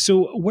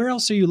 So where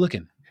else are you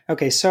looking?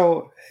 Okay.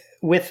 So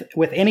with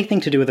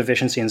anything to do with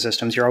efficiency and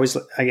systems, you're always,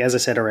 as I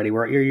said already,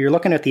 you're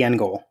looking at the end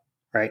goal,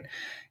 right?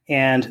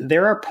 And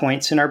there are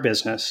points in our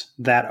business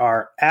that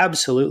are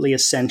absolutely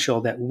essential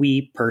that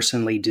we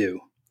personally do.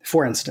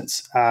 For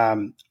instance,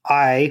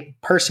 I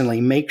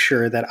personally make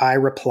sure that I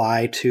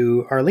reply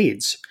to our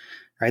leads.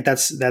 Right.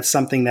 That's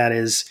something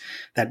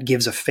that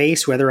gives a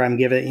face, whether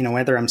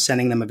I'm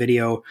sending them a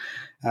video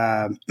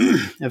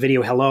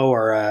hello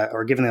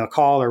or giving them a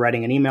call or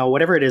writing an email,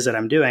 whatever it is that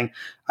I'm doing.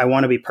 I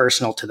want to be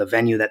personal to the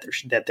venue that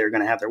they're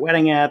going to have their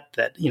wedding at,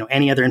 that, you know,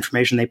 any other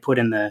information they put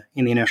in the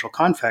initial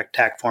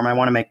contact form, I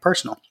want to make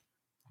personal.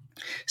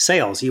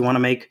 Sales, you want to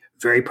make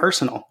very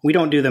personal. We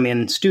don't do them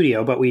in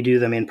studio, but we do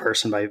them in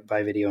person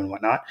by video and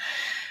whatnot.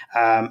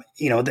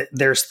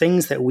 There's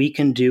things that we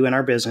can do in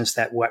our business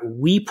that what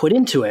we put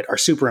into it are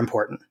super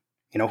important,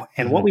 you know,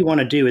 and what we want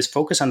to do is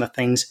focus on the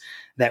things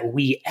that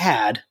we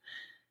add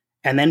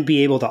and then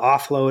be able to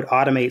offload,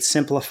 automate,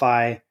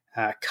 simplify,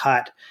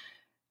 cut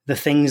the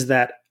things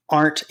that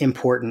aren't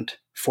important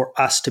for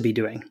us to be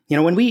doing.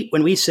 When we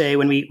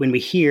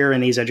hear in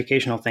these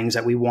educational things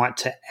that we want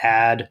to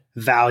add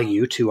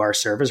value to our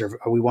service, or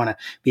we want to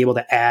be able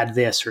to add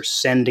this or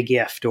send a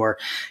gift or,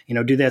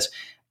 do this,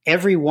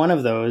 every one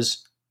of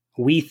those,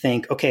 we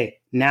think, okay,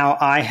 now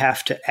I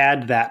have to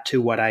add that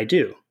to what I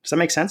do. Does that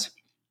make sense?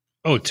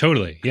 Oh,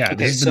 totally. Yeah. Okay,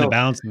 this has been the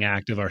balancing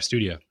act of our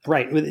studio.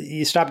 Right.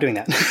 You stop doing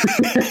that.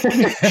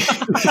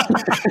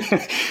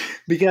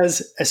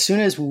 Because as soon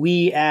as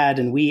we add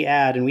and we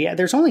add and we add,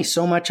 there's only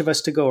so much of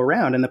us to go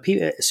around. And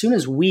as soon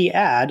as we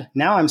add,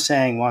 now I'm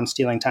saying, well, I'm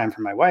stealing time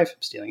from my wife,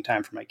 I'm stealing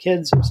time from my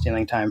kids, I'm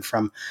stealing time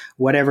from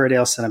whatever it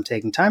else that I'm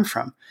taking time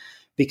from.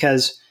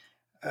 Because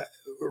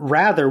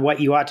rather what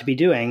you ought to be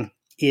doing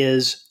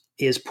is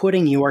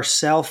putting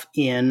yourself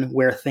in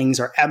where things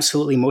are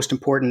absolutely most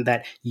important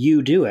that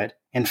you do it,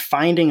 and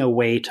finding a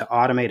way to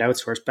automate,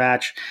 outsource,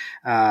 batch,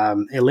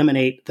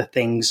 eliminate the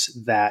things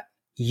that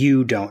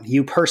you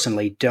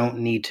personally don't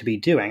need to be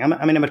doing. I'm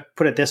going to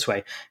put it this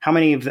way: how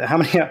many of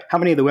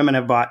the women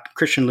have bought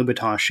Christian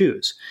Louboutin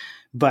shoes,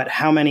 but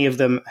how many of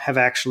them have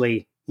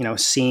actually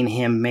seen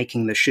him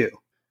making the shoe?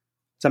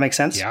 Does that make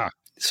sense? Yeah.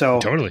 So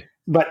totally.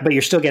 But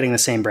you're still getting the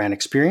same brand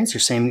experience.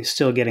 You're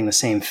still getting the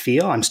same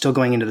feel. I'm still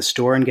going into the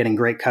store and getting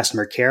great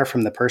customer care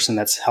from the person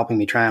that's helping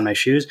me try on my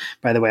shoes.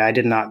 By the way, I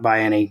did not buy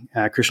any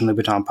Christian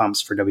Louboutin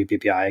pumps for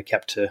WPPI. I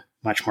kept to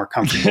much more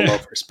comfortable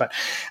loafers. But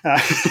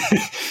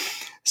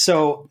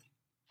so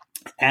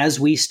as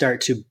we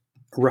start to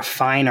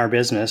refine our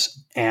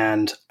business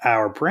and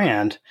our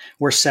brand,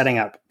 we're setting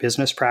up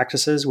business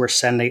practices, we're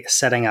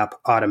setting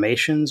up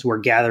automations, we're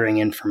gathering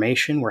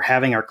information, we're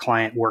having our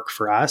client work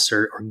for us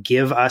or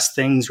give us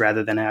things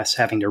rather than us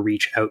having to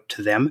reach out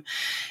to them.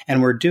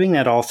 And we're doing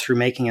that all through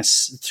making a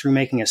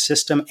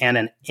system and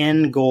an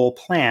end goal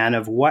plan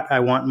of what I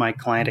want my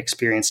client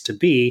experience to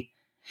be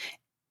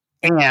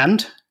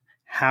and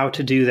how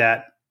to do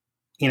that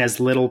in as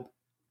little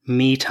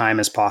me time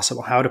as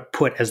possible, how to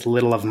put as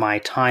little of my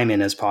time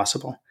in as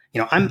possible.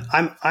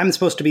 I'm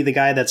supposed to be the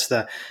guy that's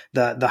the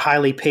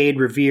highly paid,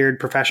 revered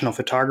professional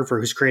photographer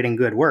who's creating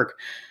good work.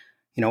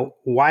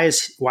 Why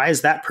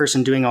is that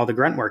person doing all the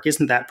grunt work?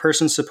 Isn't that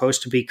person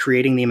supposed to be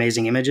creating the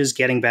amazing images,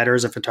 getting better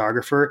as a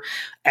photographer,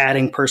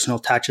 adding personal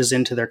touches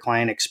into their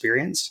client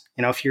experience?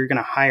 If you're going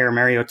to hire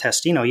Mario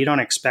Testino, you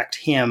don't expect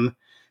him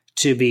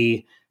to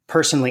be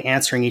personally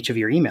answering each of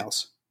your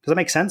emails. Does that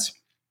make sense?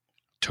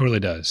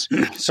 Totally does.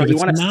 So you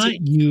want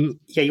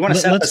to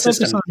set up a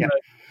system.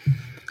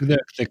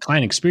 The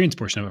client experience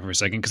portion of it for a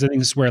second, because I think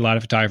this is where a lot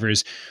of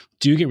photographers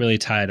do get really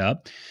tied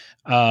up,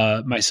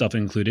 myself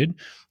included.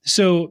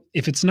 So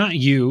if it's not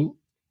you,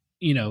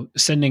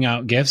 sending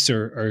out gifts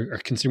or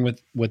concerned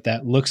with what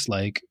that looks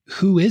like,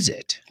 who is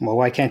it? Well,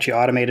 why can't you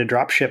automate a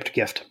drop shipped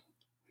gift?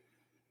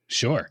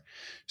 Sure.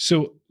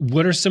 So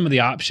what are some of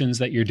the options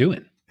that you're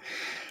doing?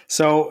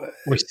 So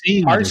we're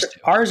seeing ours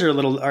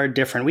are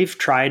different. We've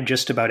tried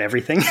just about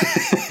everything.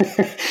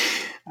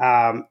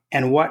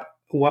 And what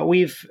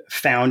we've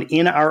found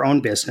in our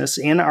own business,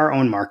 in our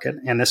own market,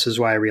 and this is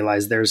why I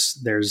realize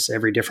there's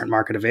every different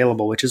market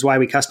available, which is why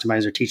we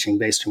customize our teaching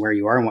based on where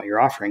you are and what you're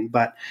offering.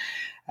 But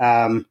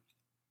in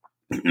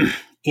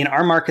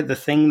our market, the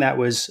thing that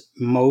was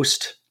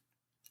most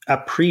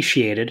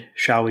appreciated,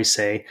 shall we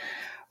say,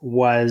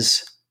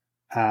 was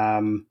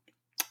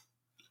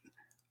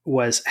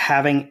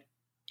having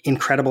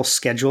incredible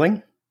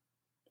scheduling,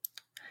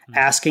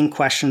 asking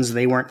questions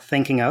they weren't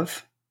thinking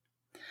of,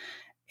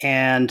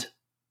 and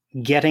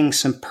getting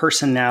some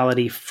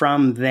personality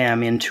from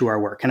them into our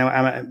work. And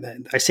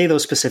I say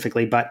those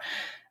specifically, but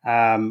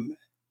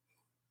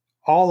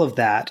all of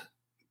that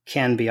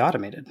can be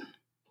automated.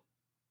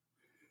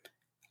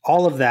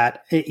 All of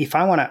that, if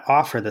I want to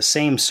offer the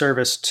same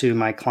service to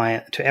my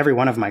client, to every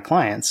one of my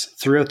clients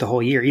throughout the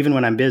whole year, even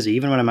when I'm busy,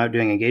 even when I'm out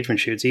doing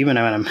engagement shoots, even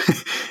when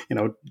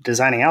I'm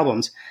designing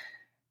albums,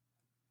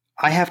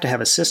 I have to have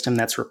a system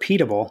that's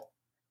repeatable.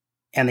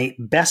 And the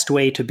best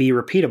way to be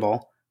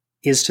repeatable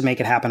is to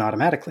make it happen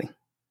automatically.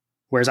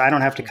 Whereas I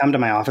don't have to come to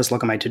my office,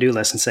 look at my to-do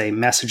list and say,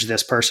 message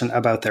this person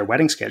about their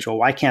wedding schedule.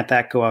 Why can't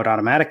that go out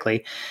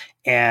automatically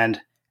and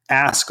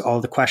ask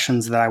all the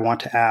questions that I want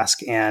to ask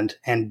and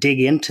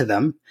dig into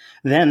them?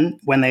 Then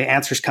when the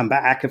answers come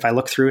back, if I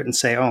look through it and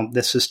say, oh,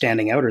 this is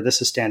standing out or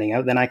this is standing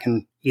out, then I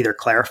can either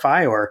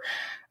clarify or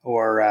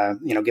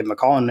give them a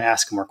call and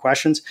ask them more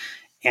questions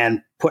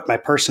and put my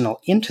personal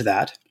into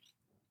that.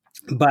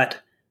 But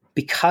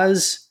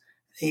because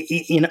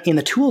in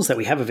the tools that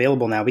we have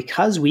available now,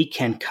 because we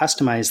can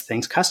customize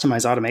things,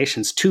 customize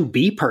automations to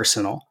be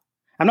personal.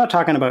 I'm not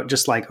talking about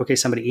just like, okay,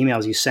 somebody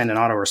emails, you send an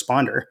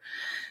autoresponder.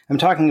 I'm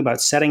talking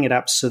about setting it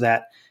up so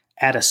that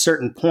at a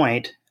certain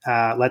point,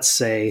 let's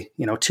say,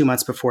 2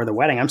 months before the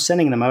wedding, I'm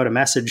sending them out a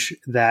message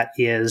that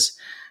is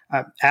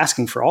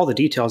asking for all the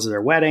details of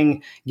their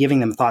wedding, giving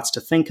them thoughts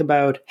to think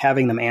about,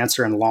 having them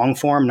answer in long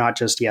form, not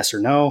just yes or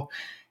no,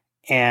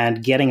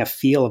 and getting a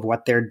feel of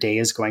what their day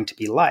is going to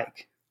be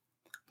like.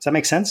 Does that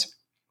make sense?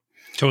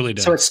 Totally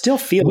does. So it still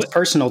feels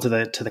personal to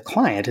the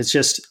client. It's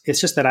just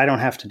that I don't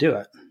have to do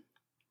it.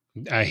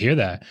 I hear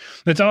that.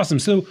 That's awesome.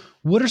 So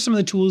what are some of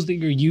the tools that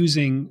you're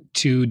using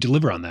to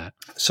deliver on that?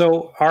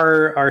 So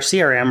our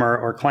CRM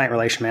or client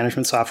relation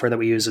management software that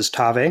we use is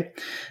Tave.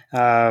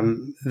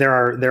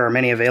 There are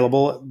many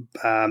available.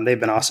 They've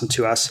been awesome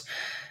to us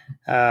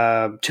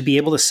to be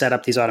able to set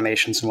up these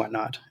automations and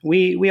whatnot.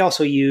 We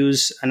also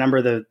use a number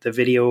of the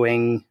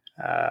videoing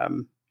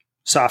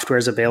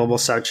softwares available,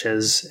 such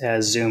as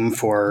Zoom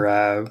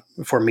for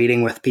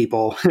meeting with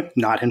people,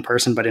 not in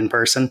person but in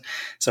person.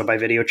 So by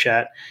video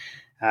chat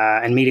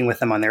and meeting with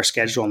them on their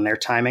schedule and their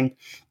timing.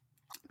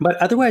 But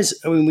otherwise,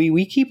 I mean,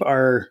 we keep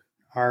our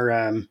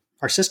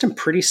system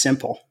pretty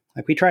simple.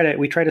 Like we try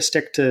to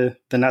stick to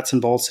the nuts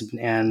and bolts,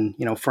 and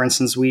for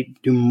instance, we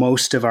do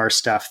most of our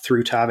stuff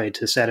through Tave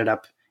to set it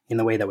up in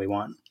the way that we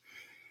want.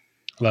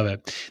 Love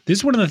it. This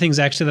is one of the things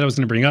actually that I was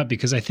going to bring up,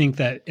 because I think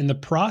that in the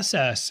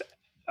process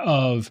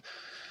of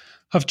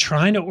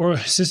trying to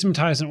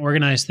systematize and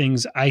organize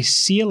things, I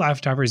see a lot of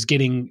photographers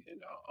getting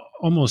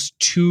almost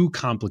too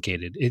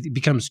complicated. It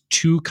becomes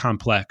too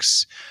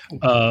complex.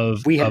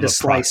 We had to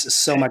slice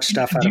so much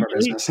stuff out of our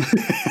business.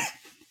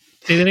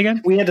 Say that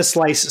again? We had to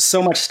slice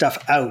so much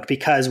stuff out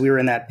because we were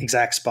in that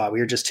exact spot. We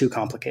were just too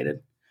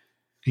complicated.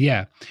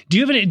 Yeah. Do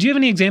you have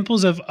any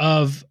examples of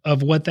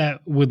what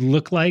that would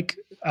look like,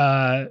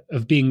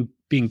 of being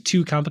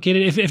too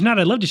complicated? If not,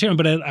 I'd love to share them,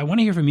 but I want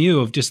to hear from you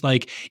of just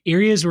like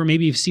areas where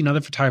maybe you've seen other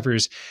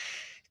photographers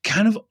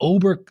kind of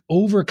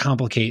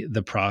overcomplicate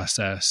the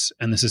process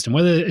and the system,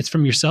 whether it's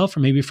from yourself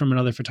or maybe from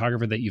another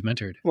photographer that you've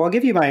mentored. Well, I'll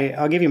give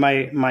you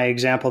my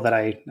example that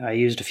I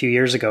used a few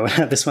years ago.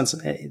 This one's,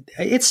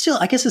 it's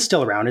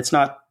still around. It's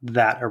not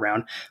that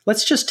around.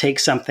 Let's just take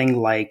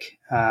something like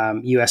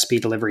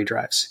USB delivery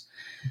drives.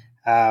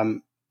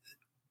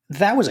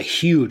 That was a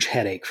huge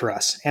headache for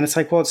us. And it's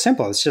like, well, it's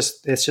simple. It's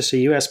just a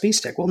USB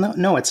stick. Well,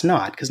 no, it's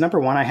not. Because number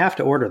one, I have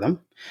to order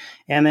them.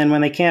 And then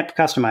when they can't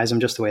customize them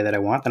just the way that I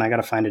want, then I got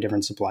to find a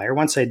different supplier.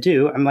 Once I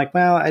do, I'm like,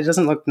 well, it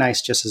doesn't look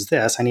nice just as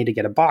this. I need to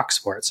get a box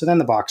for it. So then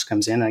the box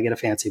comes in and I get a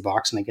fancy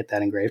box and I get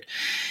that engraved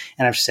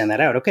and I have to send that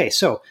out. Okay,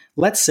 so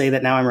let's say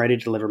that now I'm ready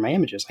to deliver my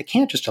images. I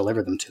can't just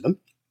deliver them to them.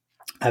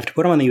 I have to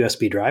put them on the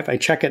USB drive. I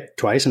check it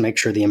twice and make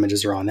sure the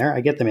images are on there. I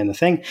get them in the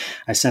thing.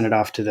 I send it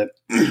off to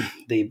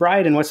the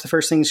bride. And what's the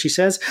first thing she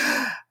says?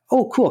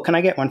 Oh, cool. Can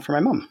I get one for my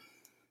mom?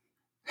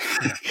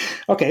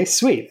 Okay,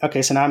 sweet.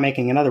 Okay, so now I'm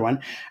making another one.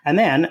 And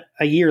then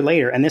a year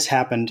later, and this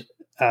happened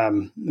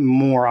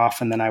more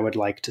often than I would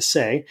like to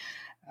say,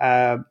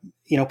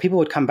 people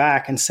would come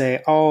back and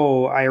say,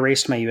 oh, I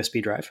erased my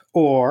USB drive,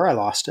 or I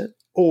lost it,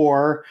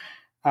 or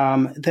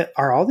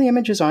are all the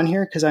images on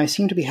here? Because I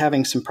seem to be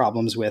having some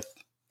problems with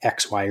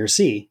X, Y, or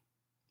Z.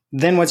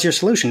 Then what's your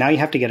solution? Now you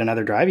have to get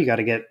another drive. You got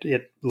to get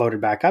it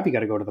loaded back up. You got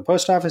to go to the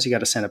post office. You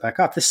got to send it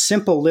back off. This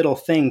simple little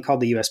thing called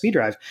the USB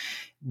drive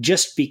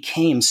just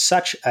became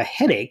such a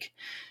headache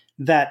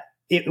that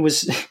it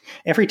was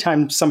every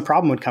time some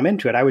problem would come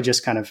into it, I would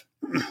just kind of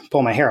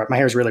pull my hair out. My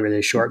hair is really,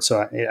 really short,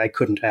 so I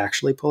couldn't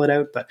actually pull it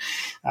out. But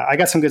I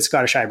got some good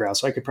Scottish eyebrows,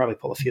 so I could probably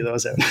pull a few of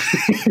those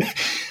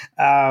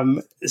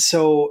out.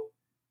 So,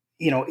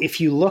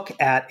 if you look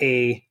at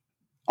a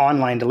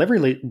online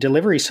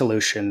delivery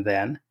solution,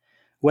 then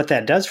what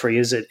that does for you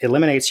is it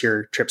eliminates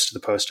your trips to the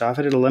post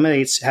office. It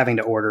eliminates having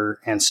to order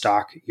and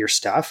stock your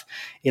stuff.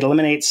 It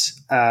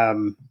eliminates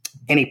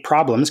any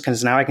problems,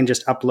 because now I can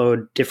just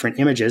upload different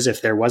images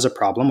if there was a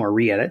problem, or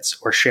re-edits,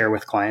 or share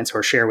with clients,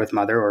 or share with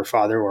mother or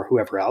father or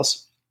whoever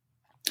else.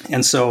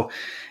 And so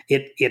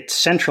it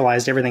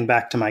centralized everything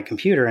back to my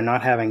computer and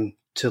not having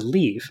to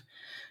leave.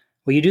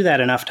 Well, you do that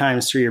enough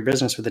times through your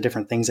business with the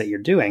different things that you're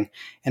doing,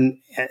 and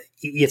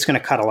it's going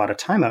to cut a lot of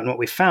time out. And what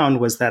we found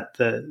was that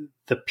the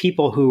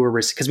people who were,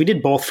 because we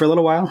did both for a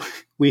little while,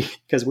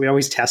 because we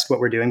always test what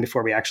we're doing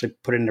before we actually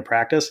put it into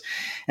practice.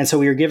 And so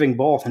we were giving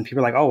both, and people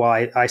are like, oh,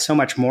 well, I so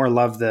much more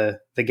love the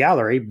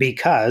gallery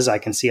because I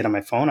can see it on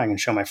my phone. I can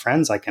show my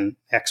friends. I can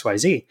X, Y,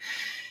 Z.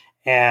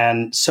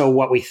 And so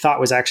what we thought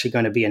was actually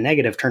going to be a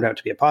negative turned out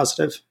to be a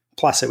positive.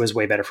 Plus, it was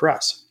way better for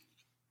us.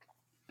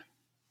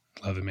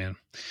 Love it, man.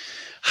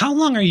 How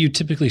long are you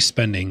typically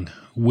spending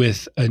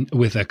with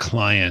a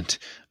client?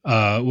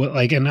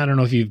 And I don't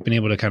know if you've been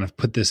able to kind of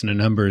put this into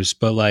numbers,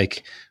 but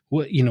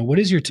what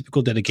is your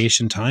typical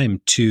dedication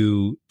time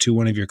to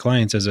one of your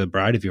clients as a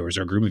bride of yours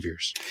or a groom of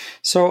yours?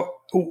 So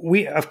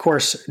we, of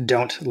course,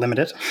 don't limit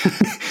it.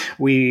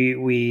 we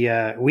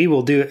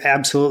will do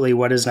absolutely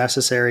what is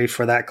necessary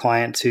for that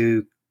client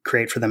to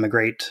create for them a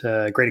great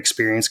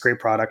experience, great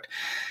product.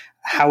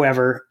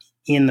 However,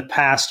 in the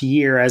past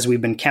year, as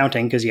we've been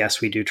counting, because yes,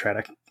 we do try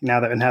to,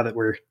 now that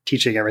we're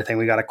teaching everything,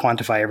 we got to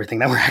quantify everything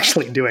that we're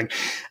actually doing.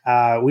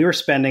 We were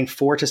spending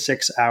 4 to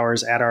 6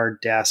 hours at our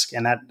desk,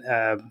 and that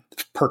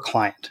per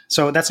client.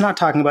 So that's not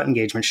talking about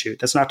engagement shoot.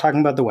 That's not talking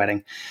about the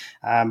wedding,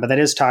 but that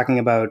is talking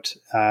about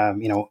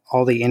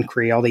all the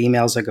inquiry, all the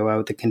emails that go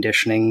out, the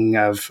conditioning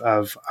of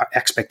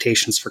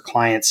expectations for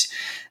clients.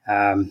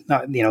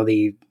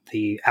 The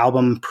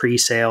album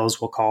pre-sales,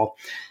 we'll call.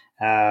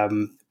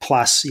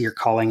 plus your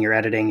calling, your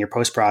editing, your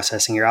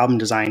post-processing, your album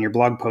design, your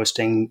blog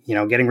posting,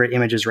 getting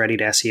images ready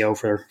to SEO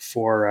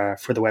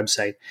for the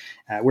website.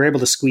 We're able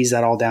to squeeze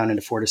that all down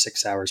into 4 to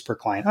 6 hours per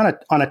client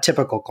on a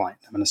typical client,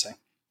 I'm going to say.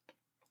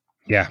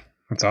 Yeah,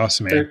 that's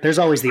awesome, man. There's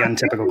always the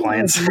untypical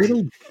clients.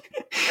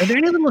 Are there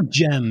any little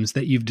gems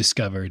that you've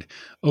discovered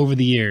over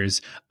the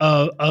years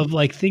of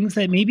like things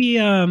that maybe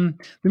there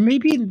may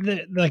be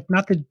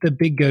not the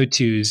big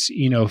go-tos,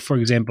 for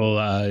example,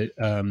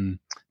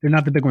 they're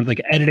not the big ones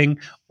like editing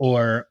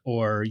or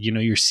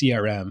your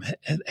CRM.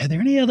 Are there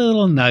any other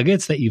little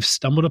nuggets that you've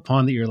stumbled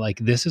upon that you're like,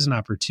 this is an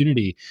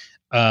opportunity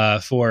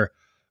for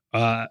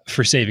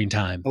saving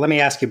time? Well, let me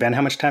ask you, Ben,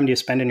 how much time do you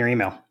spend in your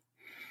email?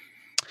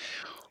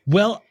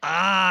 Well,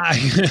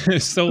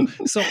 so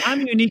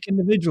I'm a unique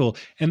individual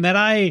in that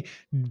I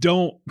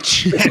don't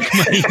check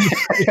my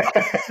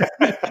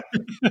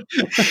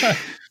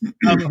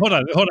email. Hold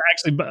on.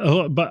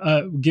 Actually,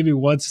 but give me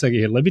 1 second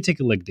here. Let me take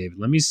a look, David.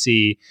 Let me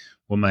see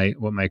what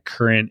my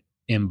current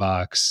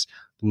inbox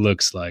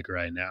looks like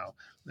right now.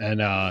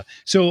 And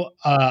so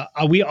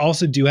we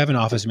also do have an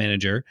office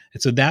manager.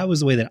 And so that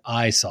was the way that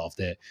I solved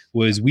it,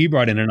 was we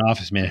brought in an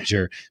office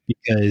manager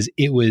because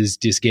it was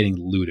just getting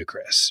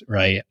ludicrous,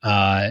 right?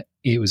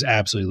 It was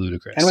absolutely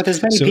ludicrous. And with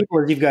as many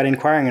people as you've got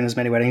inquiring on as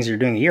many weddings as you're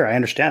doing a year, I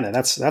understand that.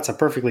 That's a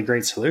perfectly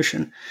great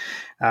solution.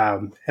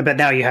 But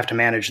now you have to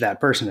manage that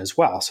person as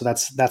well. So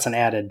that's an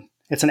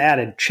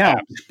added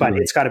challenge, but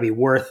it's got to be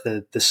worth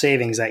the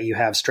savings that you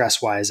have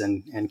stress-wise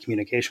and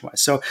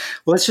communication-wise. So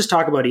let's just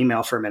talk about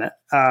email for a minute.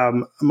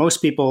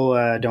 Most people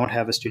don't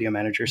have a studio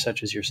manager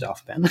such as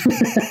yourself, Ben.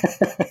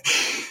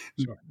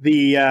 Sure.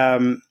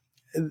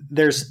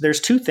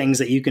 There's two things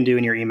that you can do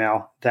in your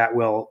email that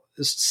will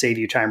save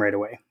you time right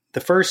away. The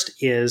first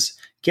is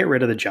get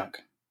rid of the junk.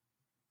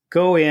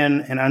 Go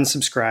in and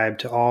unsubscribe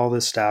to all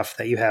the stuff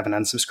that you haven't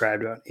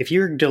unsubscribed about. If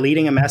you're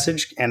deleting a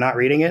message and not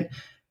reading it,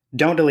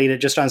 don't delete it,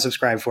 just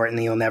unsubscribe for it, and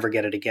then you'll never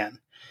get it again.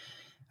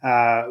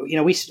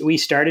 We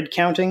started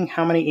counting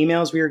how many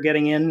emails we were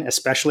getting in,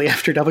 especially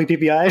after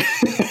WPPI,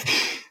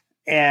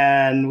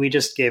 and we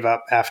just gave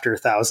up after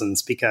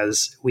thousands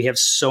because we have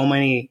so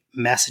many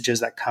messages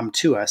that come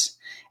to us.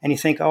 And you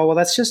think, oh, well,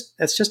 that's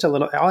just a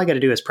little, all I got to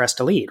do is press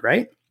delete,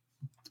 right?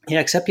 Yeah,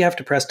 except you have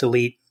to press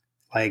delete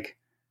like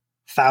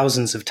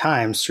thousands of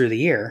times through the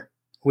year,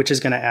 which is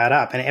going to add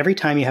up. And every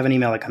time you have an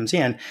email that comes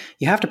in,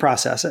 you have to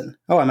process it.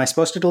 Oh, am I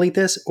supposed to delete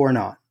this or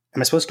not?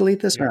 Am I supposed to delete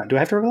this or not? Do I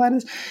have to reply to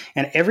this?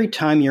 And every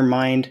time your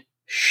mind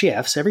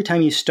shifts, every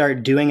time you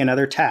start doing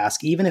another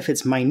task, even if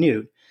it's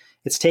minute,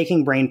 it's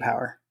taking brain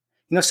power.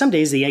 Some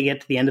days you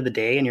get to the end of the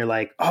day and you're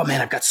like, oh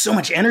man, I've got so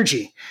much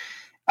energy.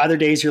 Other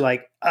days you're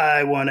like,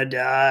 I want to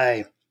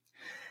die.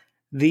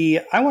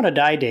 The I want to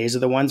die days are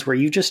the ones where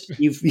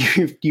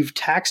you've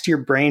taxed your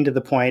brain to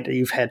the point that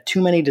you've had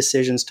too many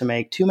decisions to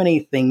make, too many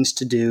things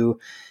to do,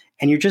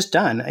 and you're just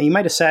done. You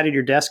might have sat at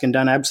your desk and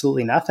done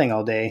absolutely nothing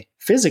all day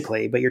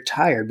physically, but you're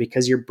tired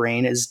because your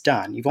brain is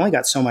done. You've only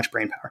got so much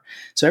brain power.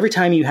 So every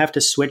time you have to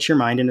switch your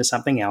mind into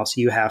something else,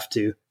 you have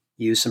to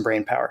use some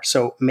brain power.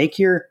 So make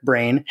your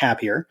brain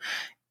happier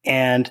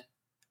and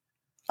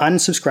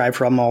unsubscribe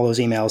from all those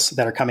emails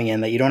that are coming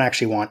in that you don't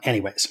actually want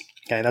anyways.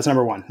 Okay, that's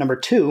number one. Number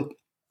two,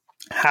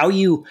 how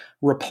you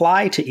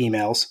reply to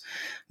emails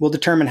will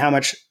determine how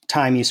much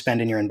time you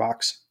spend in your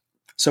inbox.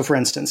 So for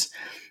instance,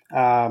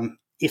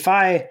 if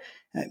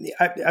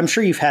I'm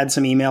sure you've had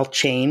some email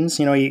chains.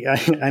 I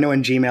know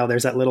in Gmail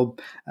there's that little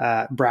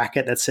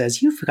bracket that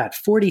says you've got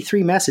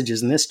 43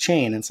 messages in this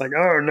chain. And it's like,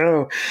 oh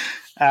no.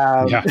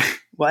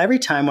 Well, every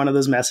time one of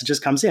those messages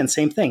comes in,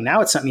 same thing.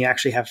 Now it's something you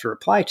actually have to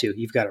reply to.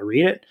 You've got to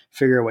read it,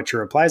 figure out what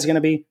your reply is going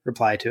to be,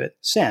 reply to it,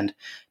 send.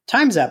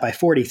 Times that by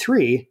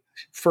 43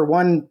 for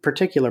one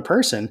particular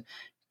person,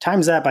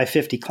 times that by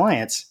 50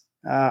 clients.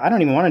 I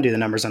don't even want to do the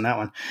numbers on that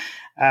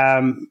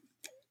one.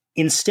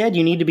 Instead,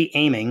 you need to be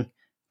aiming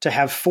to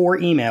have 4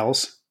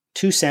 emails,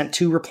 2 sent,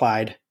 2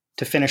 replied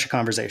to finish a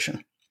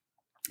conversation.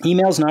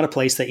 Email is not a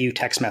place that you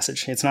text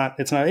message. It's not,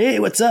 hey,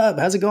 what's up?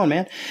 How's it going,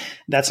 man?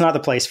 That's not the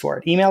place for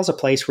it. Email is a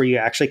place where you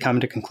actually come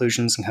to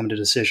conclusions and come to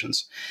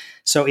decisions.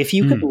 So if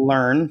you could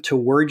learn to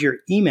word your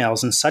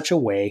emails in such a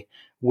way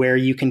where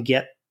you can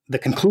get the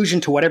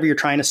conclusion to whatever you're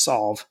trying to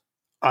solve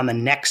on the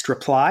next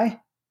reply,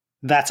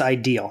 that's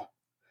ideal.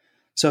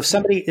 So if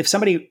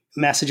somebody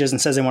messages and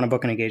says they want to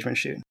book an engagement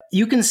shoot,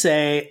 you can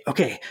say,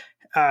 okay,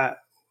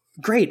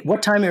 great.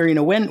 What time or,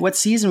 what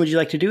season would you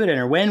like to do it in?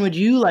 Or when would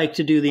you like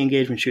to do the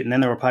engagement shoot? And then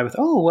they'll reply with,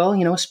 oh,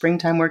 well,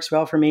 springtime works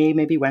well for me,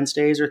 maybe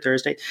Wednesdays or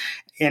Thursday.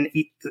 And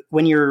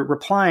when you're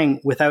replying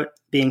without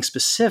being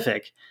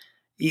specific,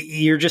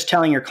 you're just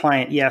telling your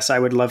client, yes, I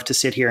would love to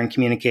sit here and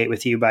communicate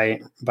with you by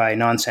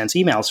nonsense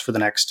emails for the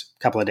next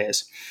couple of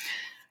days.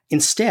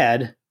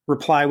 Instead,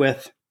 reply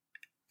with,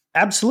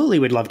 absolutely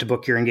would love to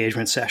book your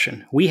engagement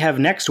session. We have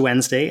next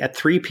Wednesday at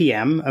 3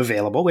 p.m.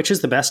 available, which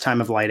is the best time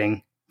of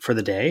lighting for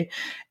the day.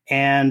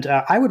 And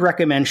I would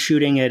recommend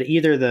shooting at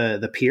either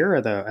the pier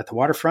or at the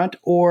waterfront,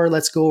 or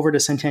let's go over to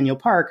Centennial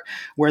Park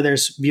where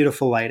there's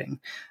beautiful lighting.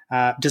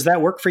 Does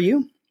that work for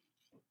you?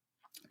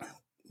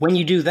 When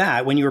you do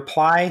that, when you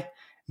reply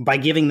by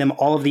giving them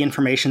all of the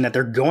information that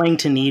they're going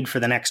to need for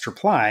the next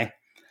reply,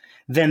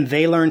 then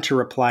they learn to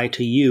reply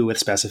to you with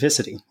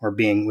specificity or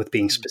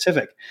being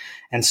specific.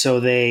 And so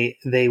they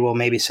will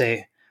maybe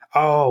say,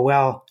 oh,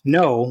 well,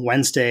 no,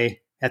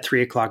 Wednesday at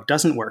 3:00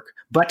 doesn't work,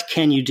 but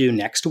can you do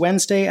next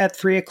Wednesday at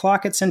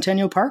 3:00 at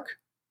Centennial Park?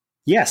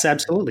 Yes,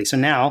 absolutely. So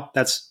now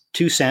that's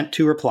 2 sent,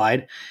 2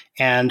 replied.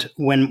 And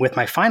with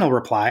my final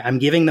reply, I'm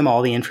giving them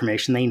all the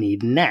information they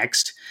need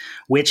next,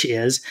 which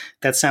is,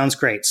 that sounds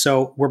great.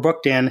 So we're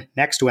booked in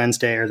next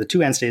Wednesday, or the 2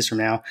 Wednesdays from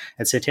now,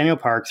 at Centennial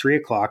Park,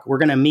 3:00. We're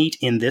going to meet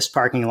in this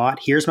parking lot.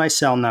 Here's my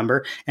cell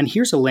number. And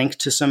here's a link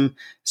to some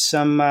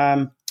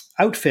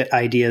outfit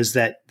ideas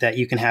that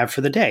you can have for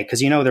the day.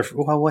 Because,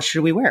 what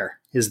should we wear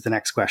is the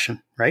next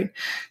question, right?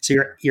 So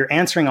you're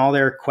answering all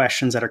their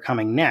questions that are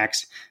coming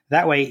next.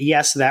 That way,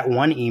 yes, that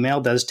one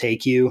email does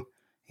take you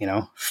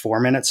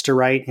 4 minutes to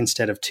write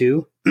instead of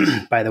 2.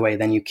 By the way,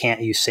 then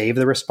you save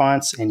the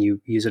response and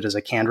you use it as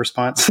a canned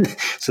response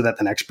so that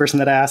the next person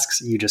that asks,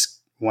 you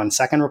just 1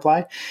 second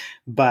reply.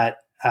 But,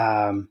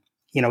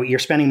 you're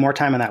spending more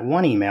time on that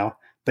one email,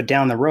 but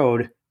down the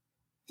road,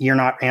 you're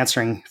not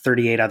answering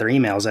 38 other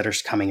emails that are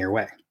coming your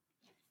way.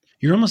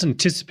 You're almost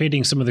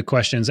anticipating some of the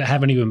questions that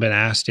haven't even been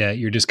asked yet.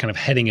 You're just kind of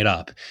heading it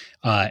up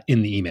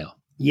in the email.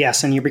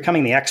 Yes, and you're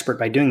becoming the expert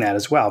by doing that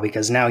as well,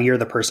 because now you're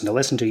the person to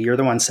listen to. You're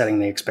the one setting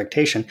the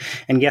expectation.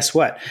 And guess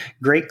what?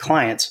 Great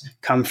clients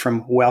come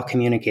from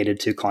well-communicated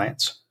to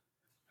clients.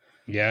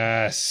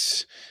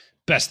 Yes.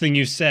 Best thing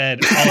you said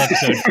all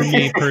episode for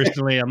me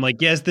personally. I'm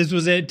like, yes, this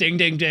was it. Ding,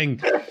 ding,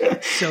 ding.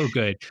 So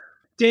good.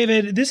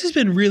 David, this has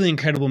been really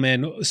incredible,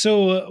 man.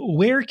 So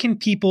where can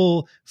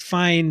people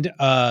find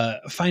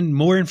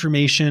more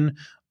information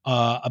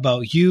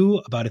about you,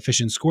 about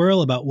Efficient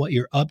Squirrel, about what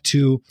you're up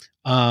to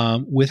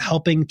with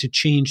helping to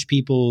change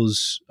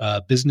people's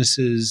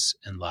businesses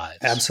and lives?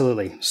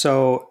 Absolutely.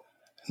 So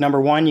number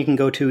one, you can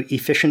go to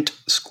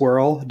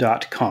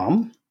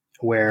efficientsquirrel.com,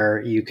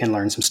 where you can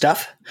learn some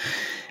stuff,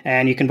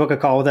 and you can book a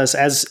call with us.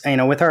 As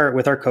with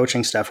our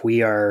coaching stuff,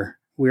 we're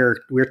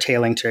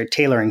tailoring to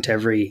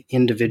every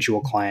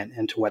individual client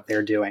and to what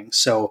they're doing.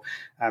 So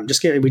we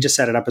just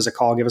set it up as a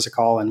call. Give us a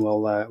call, and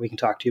we can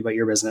talk to you about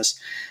your business.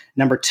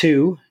 Number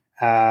two,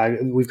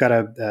 we've got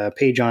a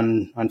page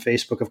on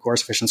Facebook, of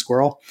course, Efficient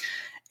Squirrel.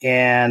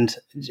 And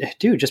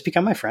dude, just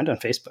become my friend on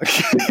Facebook.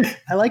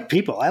 I like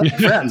people. I like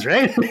friends,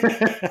 right?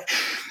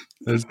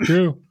 That's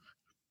true.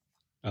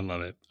 I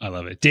love it. I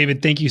love it.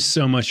 David, thank you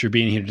so much for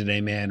being here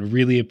today, man.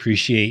 Really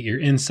appreciate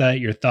your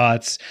insight, your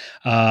thoughts,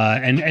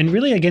 and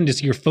really, again,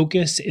 just your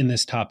focus in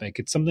this topic.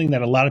 It's something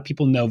that a lot of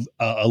people know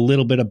a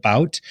little bit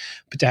about,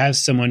 but to have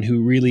someone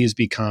who really has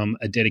become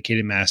a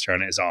dedicated master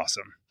on it is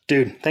awesome.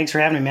 Dude, thanks for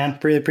having me, man.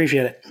 Really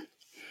appreciate it.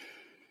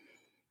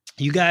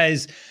 You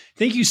guys,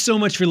 thank you so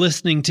much for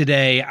listening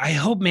today. I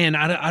hope, man,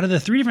 out of the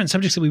 3 different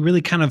subjects that we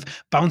really kind of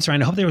bounced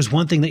around, I hope there was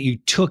one thing that you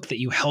took,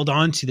 that you held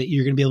on to, that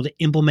you're going to be able to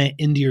implement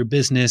into your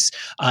business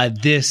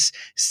this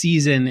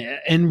season,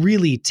 and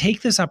really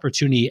take this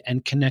opportunity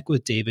and connect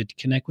with David,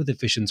 connect with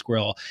Efficient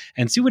Squirrel,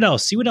 and see what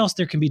else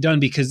there can be done,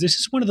 because this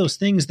is one of those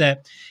things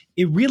that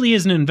it really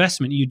is an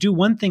investment. You do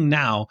one thing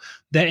now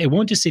that it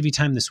won't just save you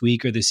time this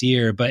week or this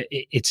year, but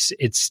it's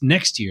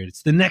next year,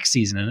 it's the next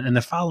season and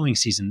the following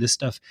season. This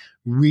stuff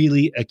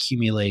really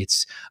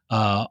accumulates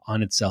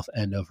on itself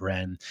end over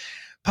end.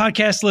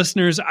 Podcast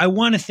listeners, I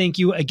want to thank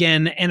you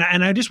again. And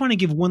I just want to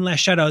give one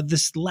last shout out.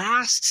 This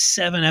last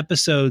 7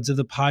 episodes of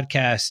the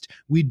podcast,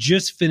 we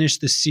just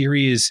finished the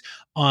series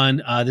on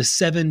the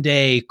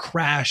 7-day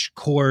crash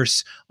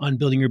course on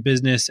building your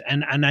business.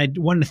 And I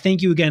want to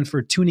thank you again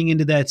for tuning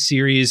into that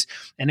series.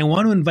 And I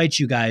want to invite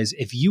you guys,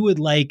 if you would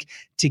like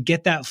to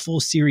get that full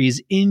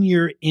series in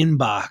your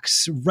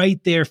inbox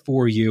right there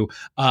for you.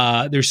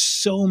 There's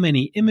so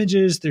many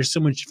images. There's so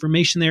much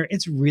information there.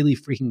 It's really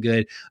freaking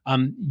good.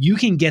 You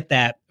can get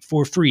that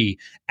for free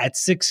at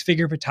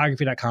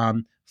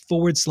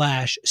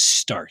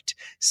sixfigurephotography.com/start.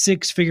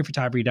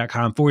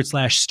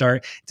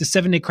 sixfigurephotography.com/start. It's a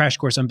 7-day crash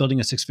course on building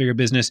a 6-figure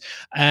business.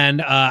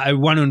 And I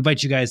want to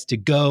invite you guys to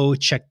go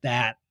check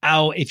that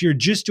out. If you're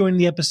just joining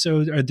the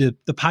episode or the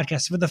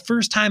podcast for the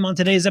first time on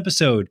today's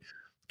episode,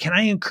 can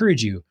I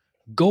encourage you,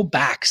 go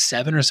back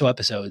 7 or so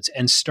episodes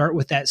and start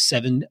with that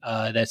 7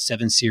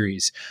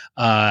 series,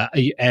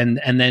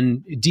 and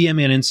then DM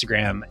me on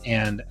Instagram,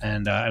 and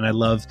I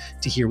love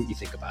to hear what you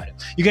think about it.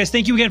 You guys,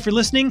 thank you again for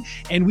listening,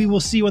 and we will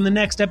see you on the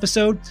next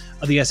episode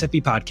of the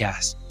SFP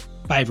podcast.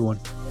 Bye,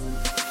 everyone.